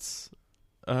shots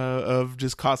of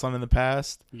just Kasan in the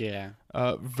past. Yeah.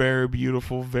 Very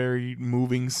beautiful, very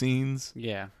moving scenes.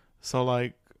 Yeah. So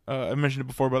like I mentioned it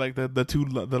before, but like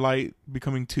the light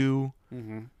becoming two.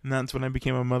 Mm-hmm. And that's when I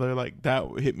became a mother. Like that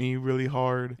hit me really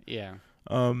hard. Yeah.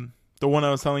 The one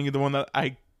I was telling you, the one that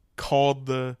I called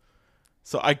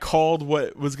I called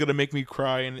what was gonna make me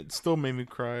cry, and it still made me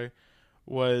cry.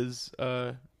 Was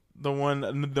the other one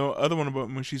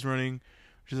about when she's running.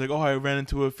 She's like, oh, I ran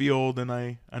into a field and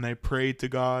I prayed to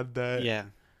God that. Yeah.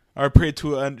 Or I prayed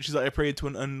to she's like, I prayed to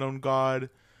an unknown God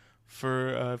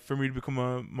for me to become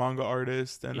a manga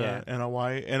artist and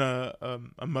a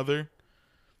mother.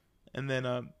 And then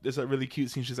there's that really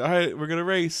cute scene. She's like, all right, we're gonna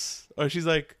race. Or she's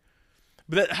like,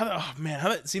 but how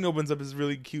that scene opens up is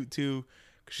really cute too.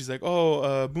 Cause she's like,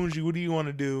 oh, Bunji, what do you want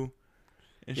to do?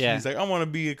 And she's like, I want to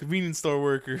be a convenience store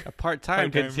worker, a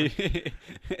part-time.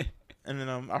 And then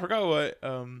I forgot what.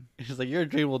 She's like, your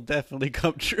dream will definitely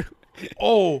come true.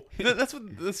 Oh, that's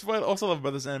what I also love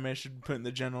about this anime. I should put in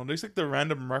the general. There's like the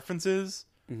random references.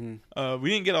 Mm-hmm.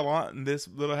 We didn't get a lot in this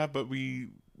little half, but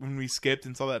when we skipped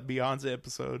and saw that Beyonce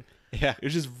episode. Yeah, it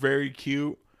was just very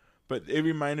cute, but it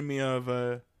reminded me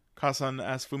of Kasan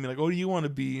asked Fumi like, "Oh, do you want to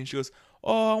be?" And she goes,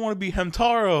 "Oh, I want to be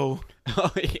Hamtaro."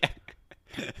 Oh yeah,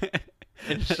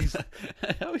 and she's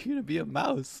how are you gonna be a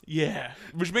mouse? Yeah,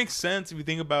 which makes sense if you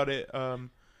think about it. I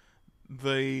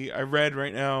read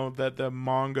right now that the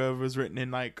manga was written in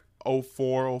like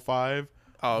 04, 05.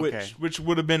 Oh, okay. Which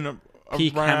would have been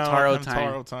peak around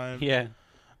Hamtaro time. Yeah.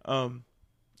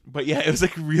 But yeah, it was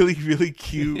like really, really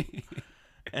cute.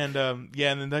 And and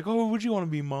then like, oh, would you want to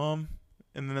be, Mom?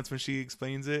 And then that's when she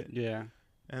explains it. Yeah.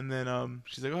 And then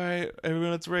she's like, all right,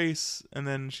 everyone, let's race. And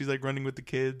then she's like running with the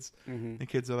kids. Mm-hmm. The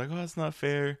kids are like, oh, that's not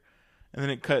fair. And then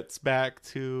it cuts back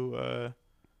to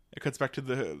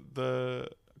the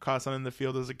Kasan in the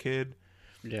field as a kid.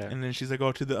 Yeah. And then she's like,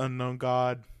 oh, to the unknown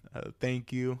God,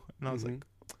 thank you. And I was like,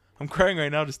 I'm crying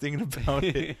right now just thinking about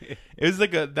it. It was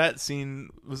like that scene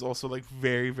was also like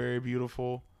very, very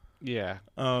beautiful. Yeah,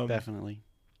 definitely.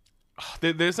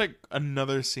 There's like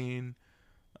another scene.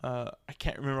 I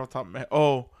can't remember off the top of my head.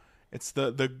 Oh, it's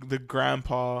the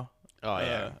grandpa. Oh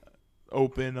yeah.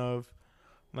 Open of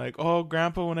like, oh,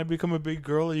 Grandpa, when I become a big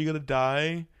girl, are you gonna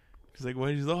die? She's like,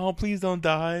 what? She's like, oh, please don't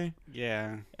die.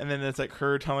 Yeah. And then it's like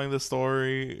him telling the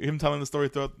story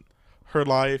throughout her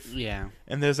life. Yeah.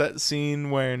 And there's that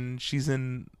scene when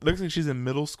looks like she's in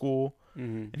middle school,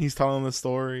 and he's telling the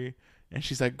story. And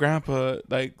she's like, Grandpa,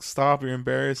 like, stop, you're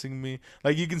embarrassing me.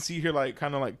 Like, you can see her, like,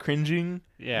 kind of, like, cringing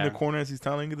in the corner as he's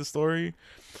telling you the story.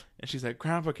 And she's like,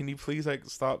 Grandpa, can you please, like,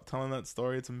 stop telling that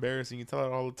story? It's embarrassing. You tell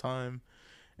it all the time.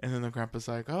 And then the grandpa's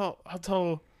like, oh, I'll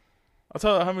tell it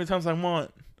how many times I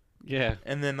want. Yeah.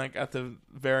 And then, like, at the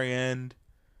very end,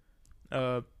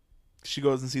 she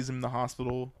goes and sees him in the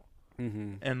hospital.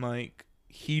 Mm-hmm. And, like,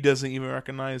 he doesn't even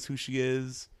recognize who she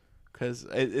is. Because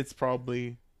it's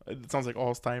probably... It sounds like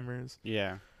Alzheimer's.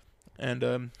 Yeah.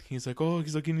 And he's like,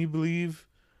 can you believe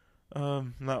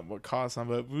not what Kasan,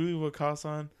 but really what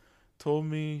Kasan told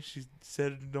me? She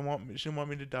said she didn't want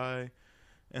me to die.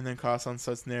 And then Kasan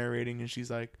starts narrating, and she's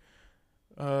like,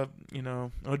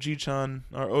 Oji-chan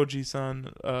or Oji-san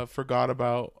forgot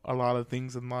about a lot of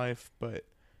things in life, but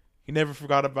he never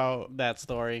forgot about that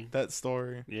story.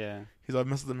 Yeah. He's like,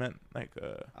 must have meant like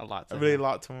a lot to a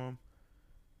lot to him.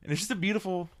 And it's just a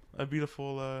beautiful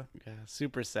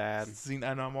super sad scene.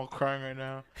 I know, I'm all crying right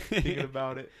now thinking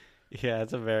about it. Yeah,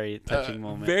 it's a very touching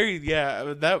moment.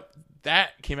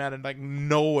 That came out of like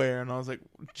nowhere, and I was like,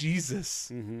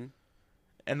 Jesus. Mm-hmm.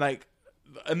 And like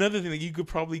another thing that you could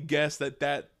probably guess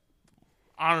that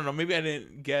I don't know, maybe I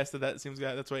didn't guess that seems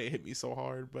good. That's why it hit me so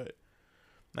hard, but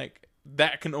like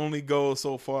that can only go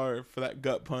so far for that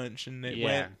gut punch, and it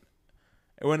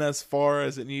went as far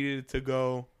as it needed to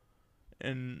go.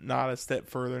 And not a step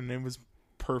further, and it was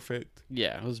perfect.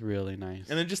 Yeah, it was really nice.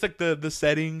 And then just like the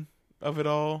setting of it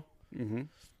all, Mm-hmm.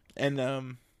 And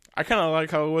I kind of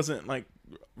like how it wasn't like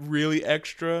really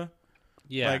extra.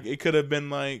 Yeah. Like it could have been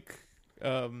like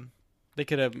They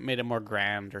could have made it more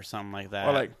grand or something like that.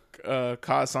 or like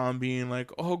Kasan being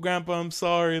like, "Oh, Grandpa, I'm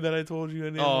sorry that I told you." I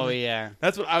didn't oh want-" yeah.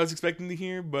 That's what I was expecting to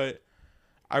hear, but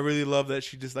I really love that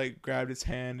she just like grabbed his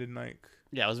hand and like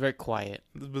Yeah, it was very quiet.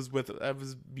 that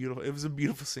was beautiful. It was a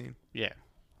beautiful scene. Yeah.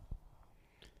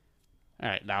 All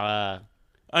right, now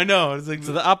I know it's like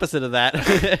so the opposite of that.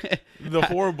 the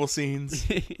horrible scenes.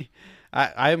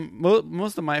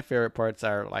 Most of my favorite parts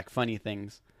are like funny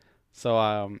things.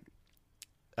 So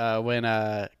when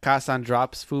Kasan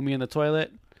drops Fumi in the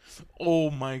toilet. Oh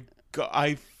my god,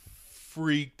 I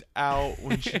freaked out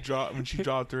when she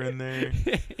dropped her in there.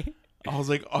 I was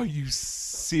like, "Are you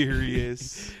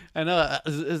serious?" I know.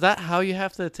 Is that how you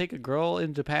have to take a girl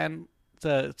in Japan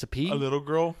to pee? A little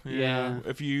girl, Yeah.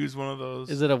 If you use one of those,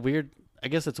 Is it a weird? I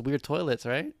guess it's weird toilets,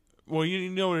 right? well, you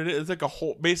know what it is. It's like a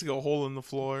hole, basically a hole in the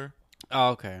floor Oh,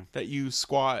 okay. that you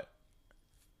squat.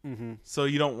 Mm-hmm. So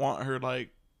you don't want her like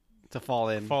To fall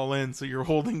in. fall in. So you're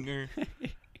holding her,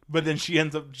 but then she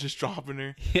ends up just dropping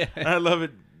her. Yeah. And I love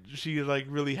it. She's like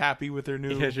really happy with her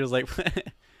new. Yeah, she was like,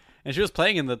 and she was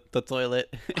playing in the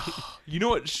toilet. You know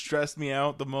what stressed me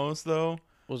out the most though?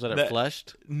 Was it That-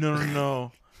 flushed?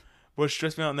 No. What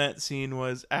stressed me out in that scene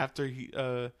was after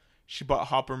she bought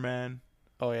Hopper Man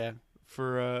Oh yeah.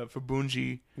 for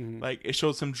Bungie. Mhm. Like it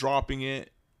shows him dropping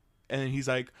it, and then he's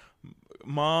like,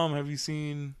 "Mom, have you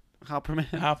seen Hopperman.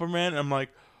 Hopper Man?" And I'm like,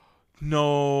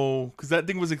 "No," because that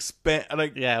thing was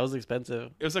like Yeah, it was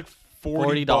expensive. it was like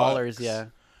 $40. $40. Yeah.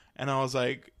 And I was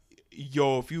like,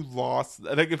 "Yo, if you lost,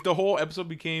 like if the whole episode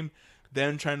became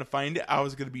them trying to find it, I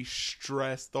was gonna be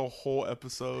stressed the whole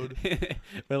episode."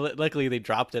 But luckily they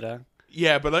dropped it. Huh?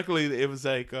 Yeah, but luckily it was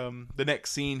like the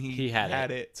next scene he had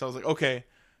it. So I was like, okay,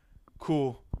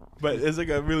 cool. But it's like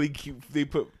a really cute. They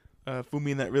put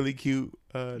Fumi in that really cute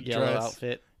Yellow dress.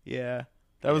 outfit. Yeah,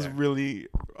 that was Yeah. really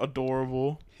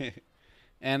adorable.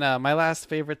 And my last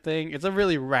favorite thing, it's a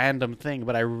really random thing,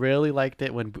 but I really liked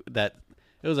it when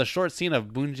it was a short scene of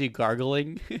Bunji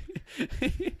gargling.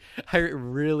 I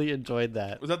really enjoyed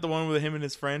that. Was that the one with him and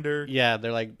his friend are Yeah,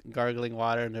 they're like gargling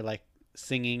water and they're like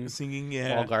singing singing? while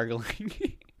Yeah, gargling.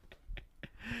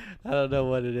 I don't know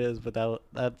what it is, but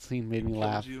that scene made me Killed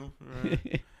laugh. you.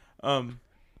 Right.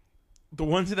 The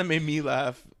one thing that made me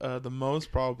laugh the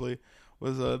most probably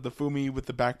was the Fumi with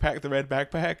the backpack, the red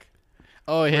backpack.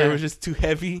 Oh Where yeah, it was just too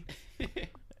heavy,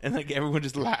 and like everyone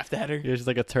just laughed at her. you're just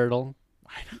like a turtle.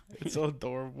 It's so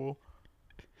adorable.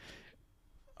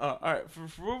 All right, for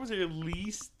what was your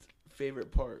least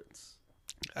favorite parts?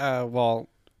 Well,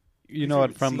 you Least know it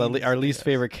favorite from scenes, our I least guess.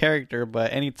 favorite character,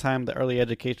 but anytime the early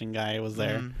education guy was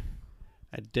there, Mm.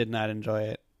 I did not enjoy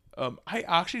it. I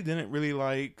actually didn't really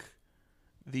like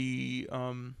the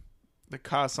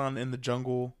Kasan in the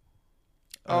jungle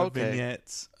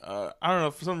vignettes. I don't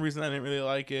know, for some reason I didn't really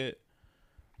like it.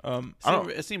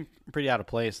 It seemed pretty out of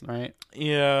place, right?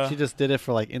 Yeah, She just did it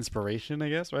for like inspiration, I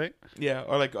guess, right? yeah,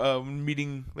 or like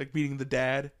meeting the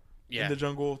dad in the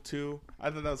jungle too. I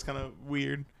thought that was kind of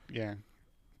weird. Yeah.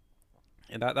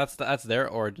 And that's their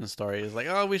origin story. It's like,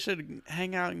 oh, we should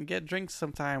hang out and get drinks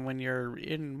sometime when you're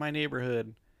in my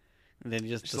neighborhood. And then he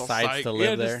just Just all decides psyched. to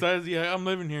live there. Decides, yeah, I'm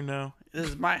living here now. This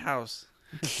is my house.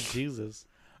 Jesus.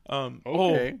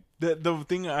 Oh, the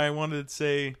thing I wanted to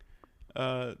say,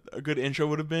 a good intro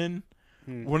would have been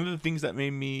one of the things that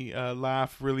made me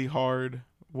laugh really hard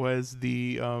was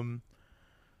the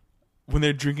when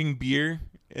they're drinking beer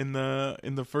in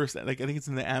the first, like I think it's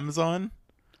in the Amazon.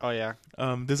 Oh yeah.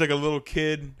 There's like a little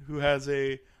kid who has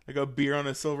a beer on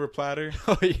a silver platter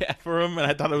Oh yeah. for him, and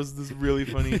I thought it was this really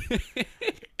funny.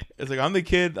 It's like I'm the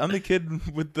kid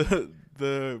with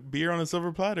the beer on a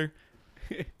silver platter.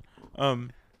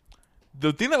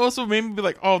 The thing that also made me be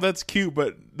like, oh, that's cute,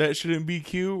 but that shouldn't be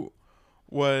cute,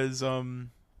 was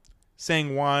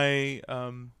saying why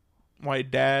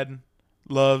dad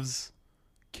loves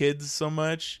kids so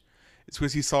much. It's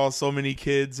because he saw so many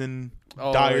kids in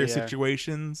dire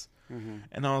situations. Mm-hmm.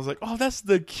 And I was like, oh, that's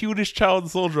the cutest child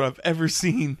soldier I've ever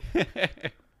seen.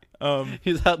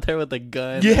 He's out there with a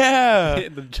gun. Yeah.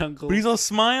 In the jungle. But he's all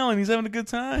smiling. He's having a good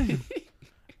time.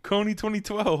 Coney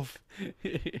 2012.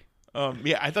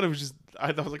 Yeah, I thought I was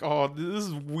like, oh, this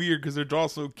is weird because they're all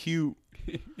so cute.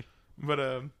 But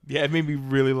yeah, it made me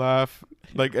really laugh.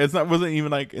 Like wasn't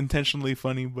even like intentionally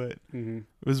funny, but it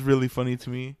was really funny to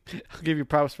me. I'll give you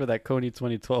props for that Coney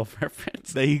 2012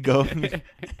 reference. There you go.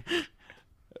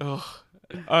 Ugh.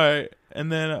 All right,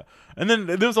 and then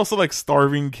there was also like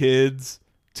starving kids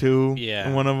too. Yeah.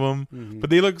 in one of them, Mhm. but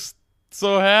they look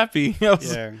so happy. I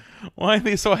was Yeah. why are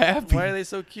they so happy? Why are they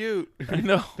so cute? I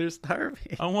know. They're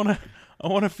starving. I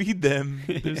wanna feed them.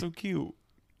 They're so cute.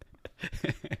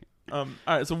 All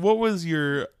right. So what was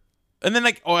your? And then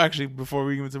like, oh, actually, before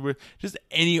we get into just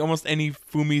almost any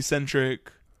Fumi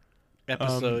centric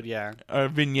Episode, yeah.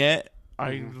 vignette,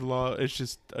 I Mhm. love. It's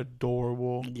just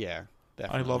adorable. Yeah. I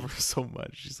Definitely. love her so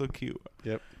much. She's so cute.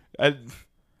 Yep. I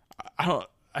don't.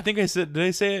 I think I said. Did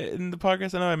I say it in the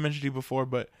podcast? I know I mentioned you before,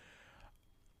 but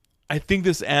I think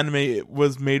this anime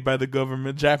was made by the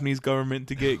government, Japanese government,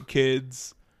 to get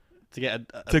kids To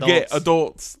get to get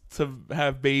adults to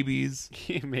have babies.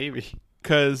 Maybe.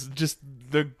 Cause just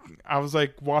I was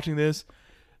like watching this,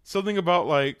 something about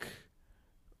like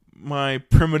my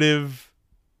primitive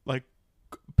like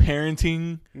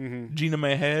parenting Mm-hmm. gene in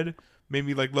my head made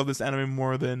me like love this anime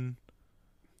more than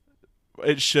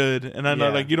it should. And I know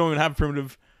Yeah. like you don't even have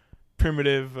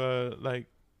primitive like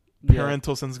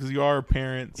parental sense because you are a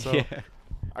parent. So Yeah.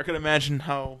 I could imagine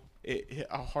how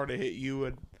how hard it hit you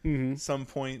at Mm-hmm. some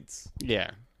points. Yeah.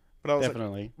 But I was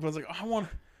Definitely. I want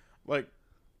like.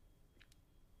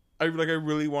 I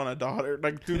really want a daughter.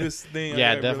 Like do this thing. Yeah,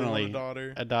 I really definitely. want a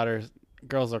daughter. A daughter.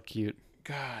 Girls are cute,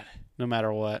 God. no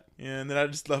matter what. Yeah, and then I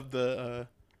just love the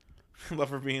love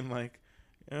her being like,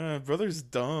 brother's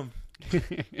dumb.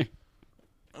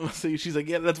 So she's like,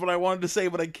 yeah, that's what I wanted to say,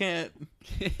 but I can't.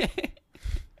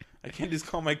 I can't just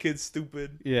call my kids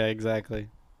stupid. Yeah, exactly.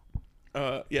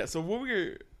 Yeah. So what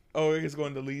we're I guess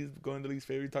going to Lee's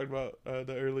favorite. We talked about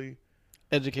the early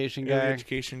Education early guy.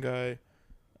 education guy.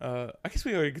 I guess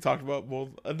we already talked about both.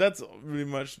 That's really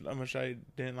much how much I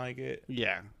didn't like it.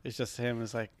 Yeah, it's just him.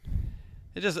 It's like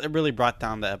it really brought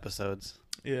down the episodes.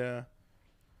 Yeah.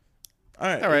 All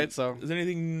right. All right, so Is there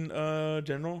anything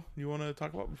general you want to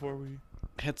talk about before we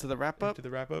head to the wrap get up. to the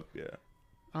wrap up? Yeah.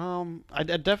 I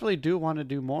definitely do want to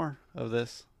do more of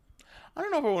this. I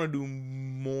don't know if I want to do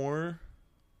more.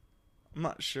 I'm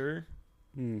not sure.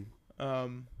 Hmm.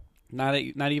 Um, Not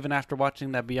even after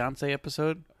watching that Beyonce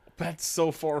episode. that's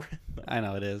so far. I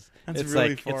know it is. That's It's really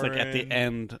like far it's like at the in.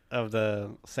 end of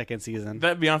the second season.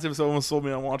 That Beyonce episode almost sold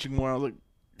me on watching more. I was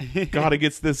like, God, it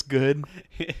gets this good.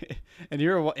 and you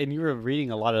were reading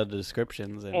a lot of the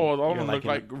descriptions. And Oh, all of you're them look liking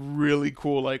like really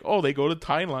cool. Like, oh, they go to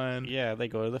Thailand. it. Yeah, they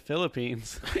go to the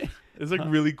Philippines. It's like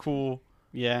really cool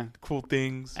Yeah,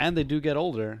 things. and they do get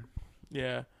older.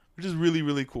 Yeah, which is really,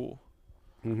 really cool.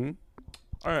 Mm-hmm.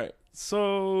 All right.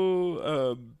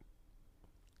 So,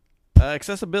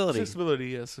 Accessibility. accessibility.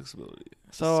 Yes, accessibility.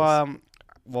 So,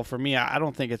 well, for me, I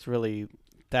don't think it's really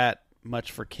that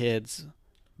much for kids,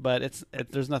 but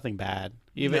there's nothing bad.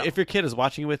 Even No. if your kid is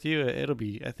watching it with you,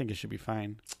 I think it should be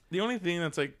fine. The only thing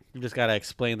that's like, You just gotta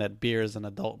explain that beer is an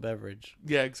adult beverage.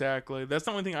 yeah, exactly. That's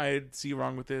the only thing I see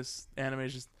wrong with this anime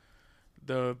is just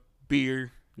the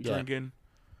beer Yeah. drinking.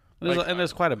 And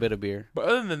there's quite a bit of beer. But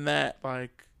other than that,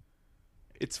 like,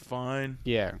 it's fine.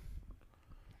 Yeah,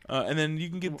 And then you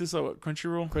can get this at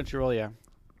Crunchyroll. Crunchyroll. Yeah,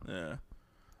 Yeah.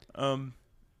 I'm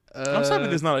sorry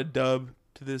there's not a dub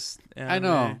to this anime. I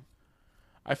know.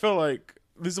 I feel like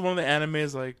this is one of the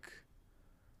animes like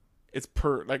it's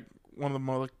one of the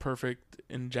more like perfect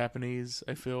in Japanese,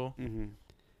 I feel. Mm-hmm.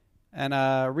 And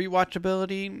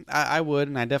rewatchability, I would,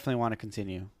 and I definitely want to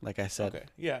continue. Like I said, Okay.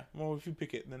 Yeah. Well, if you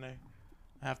pick it, then I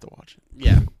have to watch it.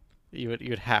 yeah,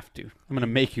 you'd have to. I'm gonna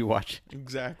make you watch it.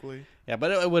 Exactly. Yeah,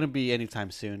 but it wouldn't be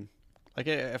anytime soon. Like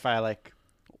if I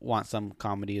want some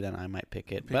comedy, then I might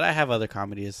pick it. But I have other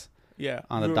comedies Yeah.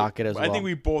 on the docket as I well. think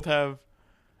we both have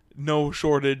no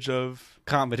shortage of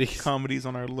Comedies. comedies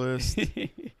on our list.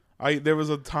 There was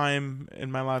a time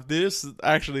in my life.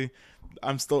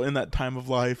 I'm still in that time of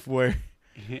life where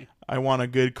I want a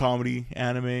good comedy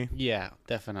anime. Yeah,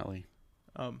 definitely.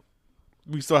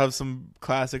 We still have some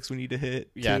classics we need to hit.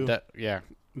 Yeah, too.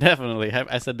 definitely.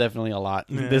 I said definitely a lot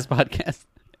in Yeah. this podcast.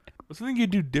 What's something you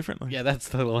do differently? Yeah, that's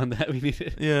the one that we need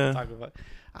to Yeah. talk about.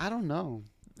 I don't know.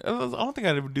 I don't think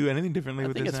I would do anything differently I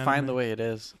with think this it's anime. fine the way it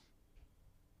is.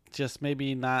 Just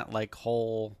maybe not like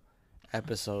whole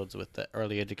episodes with the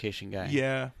early education guy.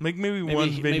 Yeah, like maybe one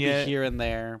maybe vignette, here and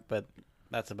there, but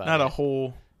that's about not it. a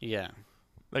whole. Yeah.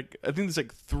 Like I think there's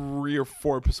like 3 or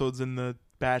 4 episodes in the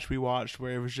batch we watched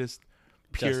where it was just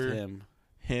pure Just him.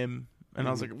 and I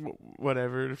was Mhm. like,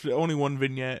 whatever. If only one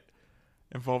vignette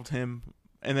involved him,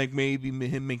 and like maybe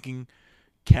him making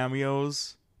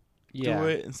cameos Yeah. to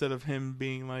it instead of him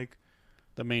being like,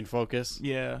 The main focus.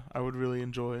 yeah, I would really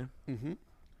enjoy. Mm-hmm.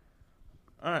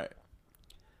 All right.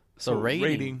 So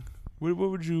rating. What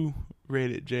would you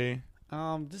rate it, Jay?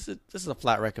 This is a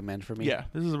flat recommend for me. Yeah,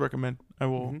 this is a recommend. I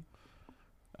will. Mhm.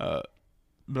 But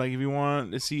like if you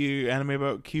want to see an anime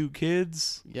about cute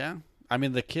kids, Yeah. I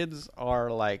mean, the kids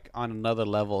are like on another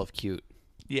level of cute.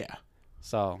 Yeah.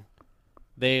 So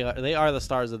they are the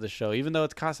stars of the show. Even though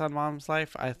it's Kasan Mom's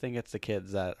life, I think it's the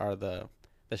kids that are the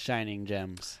shining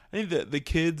gems. I think that the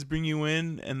kids bring you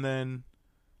in, and then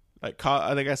like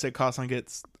I said, Kasan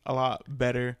gets a lot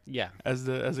better Yeah. as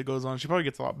it goes on. She probably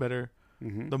gets a lot better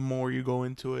Mm-hmm. the more you go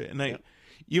into it. And like Yep.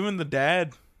 even the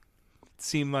dad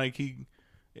seemed like he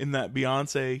in that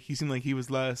Beyonce, he seemed like he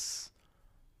was less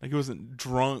like he wasn't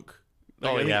drunk.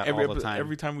 Like, Oh, I think yeah, all the time.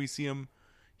 Every time we see him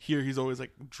here, he's always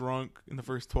like drunk in the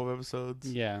first 12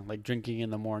 episodes. Yeah, like drinking in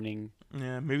the morning.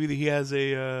 Yeah, maybe he has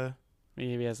a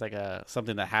Maybe he has like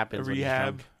something that happens when he's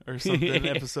rehab drunk. or something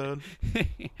episode.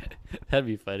 That'd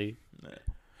be funny.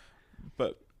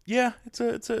 But yeah, it's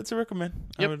a recommend.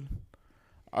 Yep.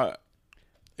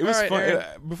 It was All right, fun. Aaron.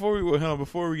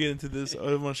 Before we get into this,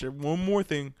 I want to share one more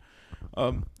thing.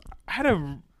 I had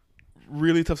a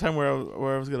really tough time where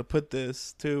I was gonna put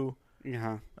this too.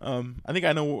 Yeah. I think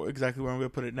I know exactly where I'm gonna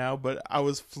put it now, but I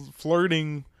was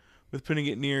flirting with putting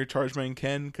it near Chargeman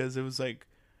Ken because it was like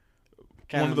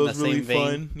Kind one of in those the really same vein.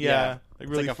 fun, yeah, like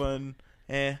really like fun.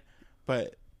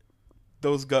 But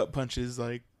those gut punches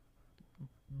like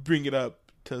bring it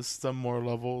up to some more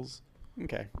levels.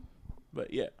 Okay.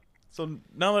 But yeah, so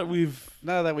now that we've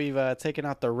Now that we've taken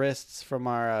out the wrists from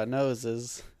our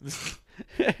noses,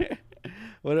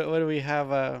 what do we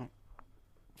have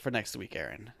for next week,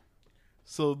 Aaron?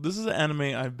 so this is an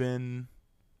anime I've been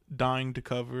dying to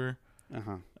cover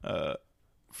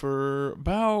for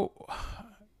about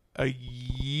a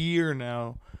year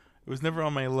now. It was never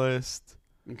on my list.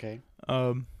 Okay.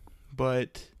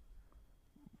 But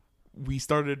we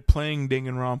started playing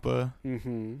Danganronpa,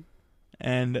 Mm-hmm.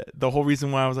 and the whole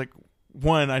reason why I was like,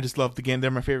 one, I just love the game.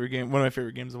 They're my favorite game, one of my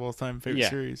favorite games of all time, favorite Yeah.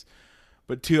 series.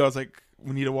 But two, I was like,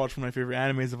 we need to watch one of my favorite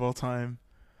animes of all time.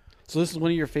 So this is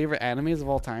one of your favorite animes of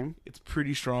all time? It's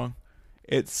pretty strong.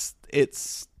 It's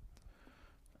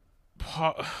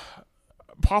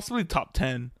possibly top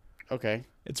 10. Okay.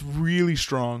 It's really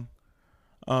strong.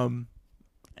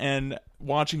 And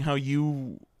watching how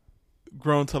you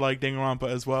grown to like Danganronpa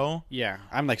as well, Yeah,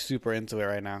 I'm like super into it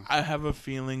right now. I have a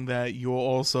feeling that you'll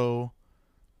also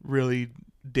really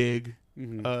dig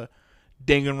Mm-hmm.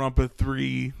 Danganronpa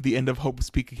 3, The End of Hope's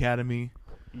Peak Academy.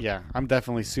 Yeah, I'm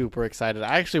definitely super excited.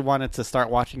 I actually wanted to start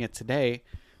watching it today,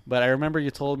 but I remember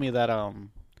you told me that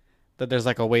that there's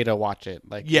like a way to watch it.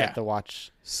 Like you Yeah. have to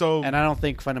watch, So and I don't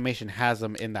think Funimation has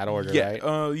them in that order, yeah,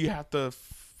 right? you have to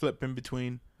flip in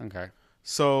between. Okay.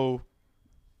 So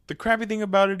the crappy thing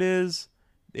about it is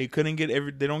they couldn't get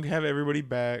they don't have everybody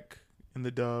back in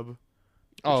the dub.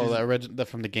 Oh, is- the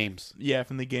from the games. Yeah,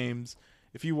 from the games.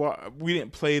 If you we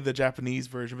didn't play the Japanese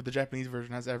version, but the Japanese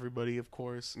version has everybody, of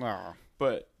course. Oh.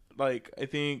 But like I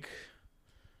think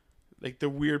like the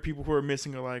weird people who are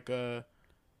missing are like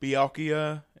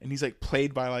Byakuya, and he's like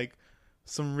played by like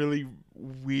some really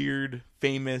weird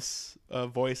famous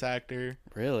voice actor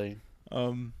Really?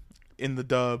 in the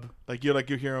dub. Like you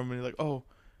hear him and you're like, "Oh,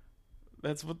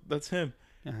 that's him."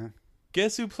 Uh-huh.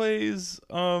 Guess who plays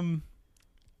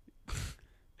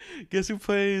guess who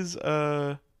plays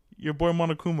your boy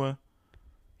Monokuma?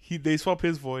 They swap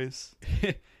his voice.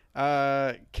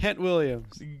 Kent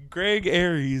Williams. Greg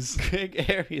Aries. Greg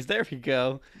Aries. There we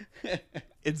go.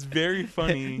 It's very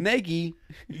funny. Negi.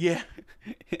 Yeah.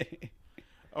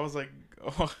 I was like,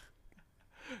 oh,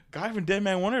 guy from Dead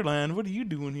Man Wonderland, what are you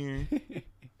doing here?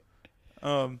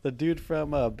 The dude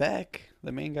from Beck.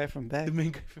 The main guy from Beck. The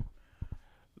main guy from,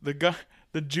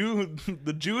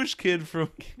 the Jewish kid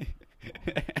from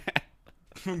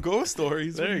Ghost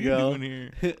Stories. There what are you you go.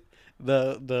 doing here?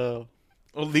 the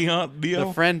Oh, Leo,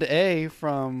 the friend A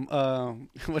from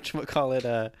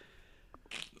whatchamacallit,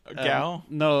 Gal.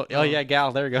 no, Oh. yeah,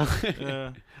 Gal. There we go.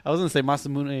 Yeah. I was gonna say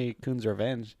Masamune Kun's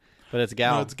Revenge, but it's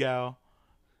Gal. No, it's Gal.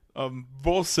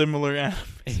 Both similar animes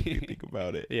if you think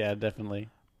about it. Yeah, definitely.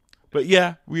 But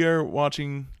yeah, we are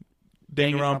watching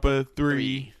Danganronpa Danganronpa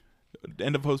 3,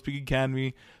 End of Hope's Peak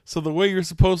Academy. So the way you're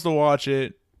supposed to watch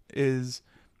it is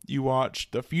you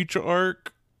watch the Future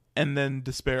arc and then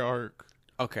Despair arc.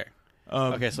 Okay.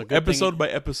 Okay, so good episode thing- by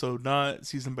episode, not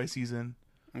season by season.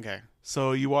 Okay.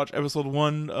 So you watch episode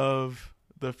 1 of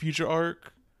the Future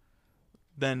arc,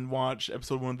 then watch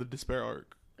episode 1 of the Despair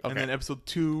arc, and Okay. then episode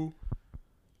 2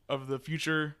 of the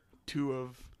Future, 2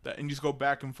 of that, and you just go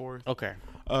back and forth. Okay.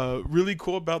 Really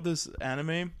cool about this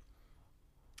anime,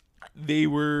 they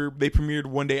premiered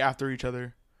one day after each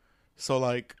other. So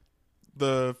like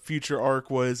the Future arc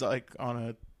was like on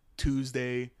a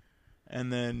Tuesday,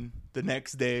 and then the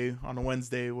next day on a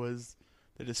Wednesday was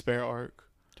the Despair arc.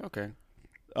 Okay.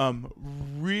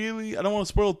 Really, I don't want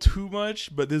to spoil too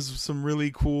much, but there's some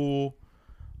really cool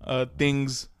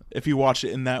things if you watch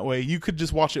it in that way. You could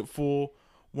just watch it full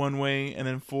one way and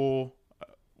then full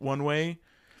one way.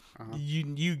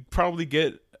 You probably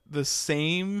get the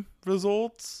same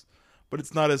results, but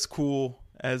it's not as cool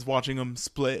as watching them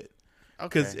split,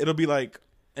 because it'll be like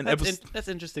an episode. That's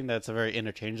interesting that it's a very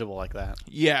interchangeable like that.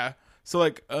 Yeah. So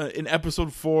like in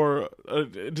episode 4,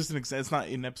 just an example, it's not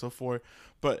in episode 4,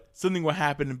 but something will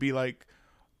happen and be like,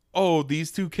 oh,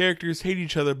 these two characters hate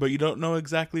each other, but you don't know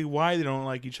exactly why they don't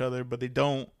like each other, but they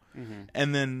don't.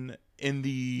 And then in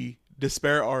the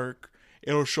Despair arc,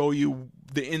 it'll show you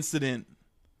the incident.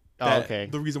 The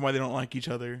reason why they don't like each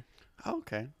other.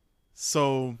 Okay.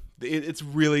 So it's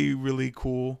really, really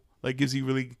cool. Like, gives you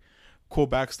really cool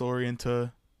backstory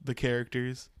into the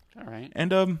characters. All right.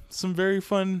 And some very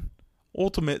fun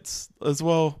ultimates as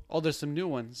well. Oh, there's some new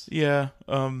ones. Yeah.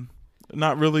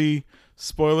 Not really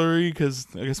spoilery, because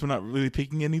I guess we're not really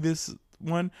picking any of this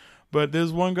one. But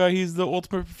there's one guy, he's the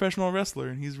ultimate professional wrestler,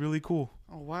 and he's really cool.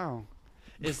 Oh, wow.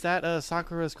 Is that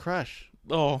Sakura's crush?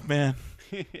 Oh, man.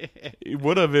 It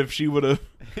would have if she would have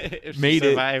made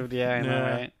it. Survived, yeah, I know,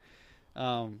 right?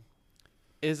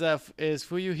 Is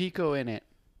Fuyuhiko in it?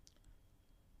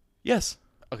 Yes.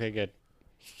 Okay, good.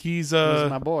 He's Who's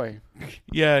my boy?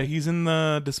 Yeah, he's in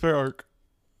the Despair arc.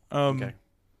 Okay.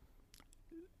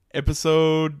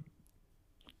 Episode,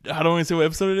 I don't want to say what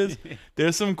episode it is.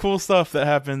 There's some cool stuff that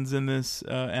happens in this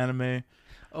anime.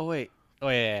 Oh wait. Oh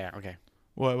yeah. Okay.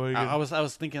 What are you I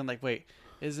was thinking like, wait,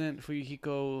 isn't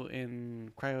Fuyuhiko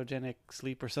in cryogenic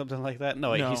sleep or something like that?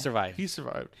 No, wait, he survived. He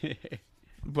survived.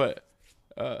 But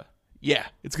yeah,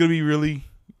 it's gonna be really,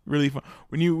 really fun.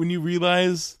 When you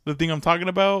realize the thing I'm talking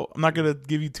about, I'm not gonna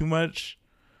give you too much,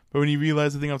 but when you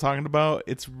realize the thing I'm talking about,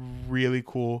 it's really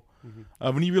cool.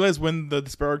 When you realize when the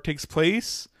Despair arc takes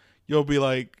place, you'll be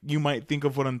like, you might think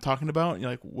of what I'm talking about, and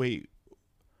you're like, wait,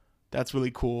 that's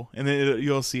really cool, and then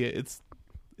you'll see it.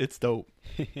 It's dope.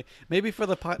 Maybe for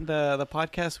the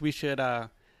podcast, we should,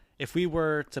 if we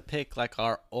were to pick like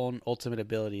our own ultimate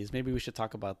abilities, maybe we should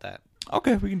talk about that.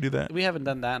 Okay, we can do that. We haven't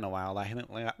done that in a while.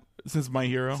 Since My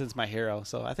Hero.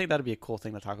 So I think that'd be a cool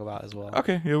thing to talk about as well.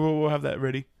 Okay, yeah, we'll have that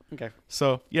ready. Okay.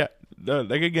 So yeah,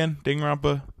 like again,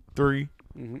 Danganronpa 3.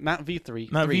 Not V3.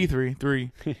 Not 3. V3.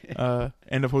 3.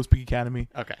 End of Host Peak Academy.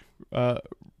 Okay.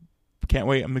 Can't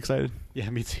wait. I'm excited. Yeah,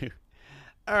 me too.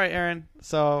 All right, Aaron.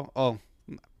 So,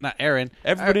 not Aaron.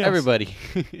 Everybody.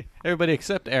 Everybody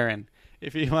except Aaron.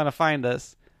 If you want to find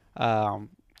us,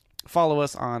 follow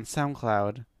us on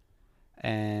SoundCloud,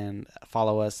 and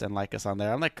follow us and like us on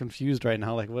there. I'm like confused right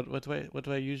now. Like, what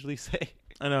do I usually say?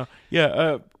 I know.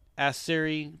 Yeah. Ask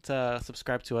Siri to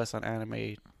subscribe to us on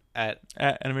Anime at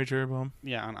Anime Cherry Bomb.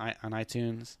 Yeah, on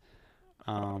iTunes.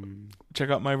 Check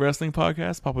out my wrestling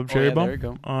podcast, Pop Up Cherry Bomb. There you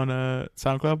go. On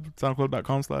SoundCloud,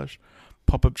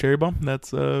 soundcloud.com/Pop Up Cherry Bomb.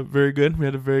 That's very good. We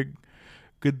had a very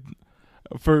good.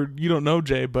 For you don't know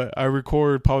Jay, but I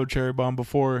record Pop Up Cherry Bomb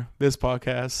before this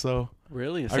podcast, so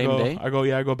really the same day. I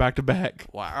go back to back.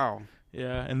 Wow.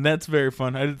 Yeah, and that's very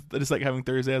fun. I just like having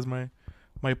Thursday as my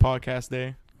podcast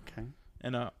day. Okay.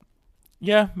 And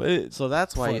yeah, so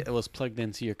that's why fun. it was plugged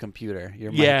into your computer.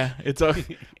 Your mic. Yeah, it's when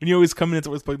you always come in, it's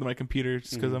always plugged to my computer,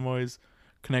 just because I'm always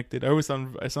connected. I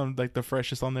sound like the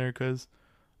freshest on there because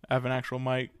I have an actual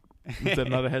mic instead of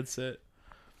not a headset,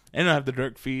 and I have the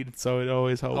direct feed, so it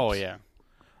always helps. Oh yeah.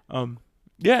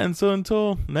 Yeah, and so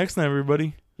until next time,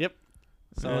 everybody. Yep.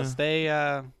 So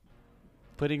stay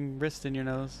putting wrist in your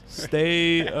nose.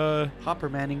 Stay Hopper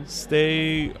Manning.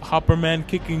 Stay Hopper Man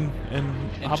kicking and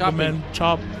Hopper Man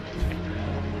chop.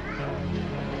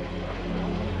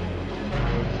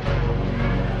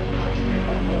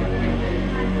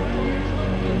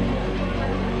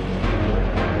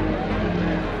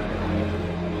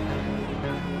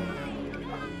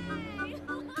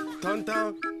トント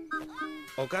ン、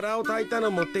おからを炊いたの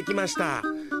持ってきました。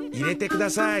入れてくだ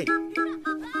さい。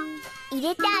入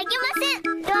れてあげませ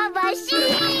ん。ロボシ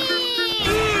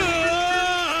ー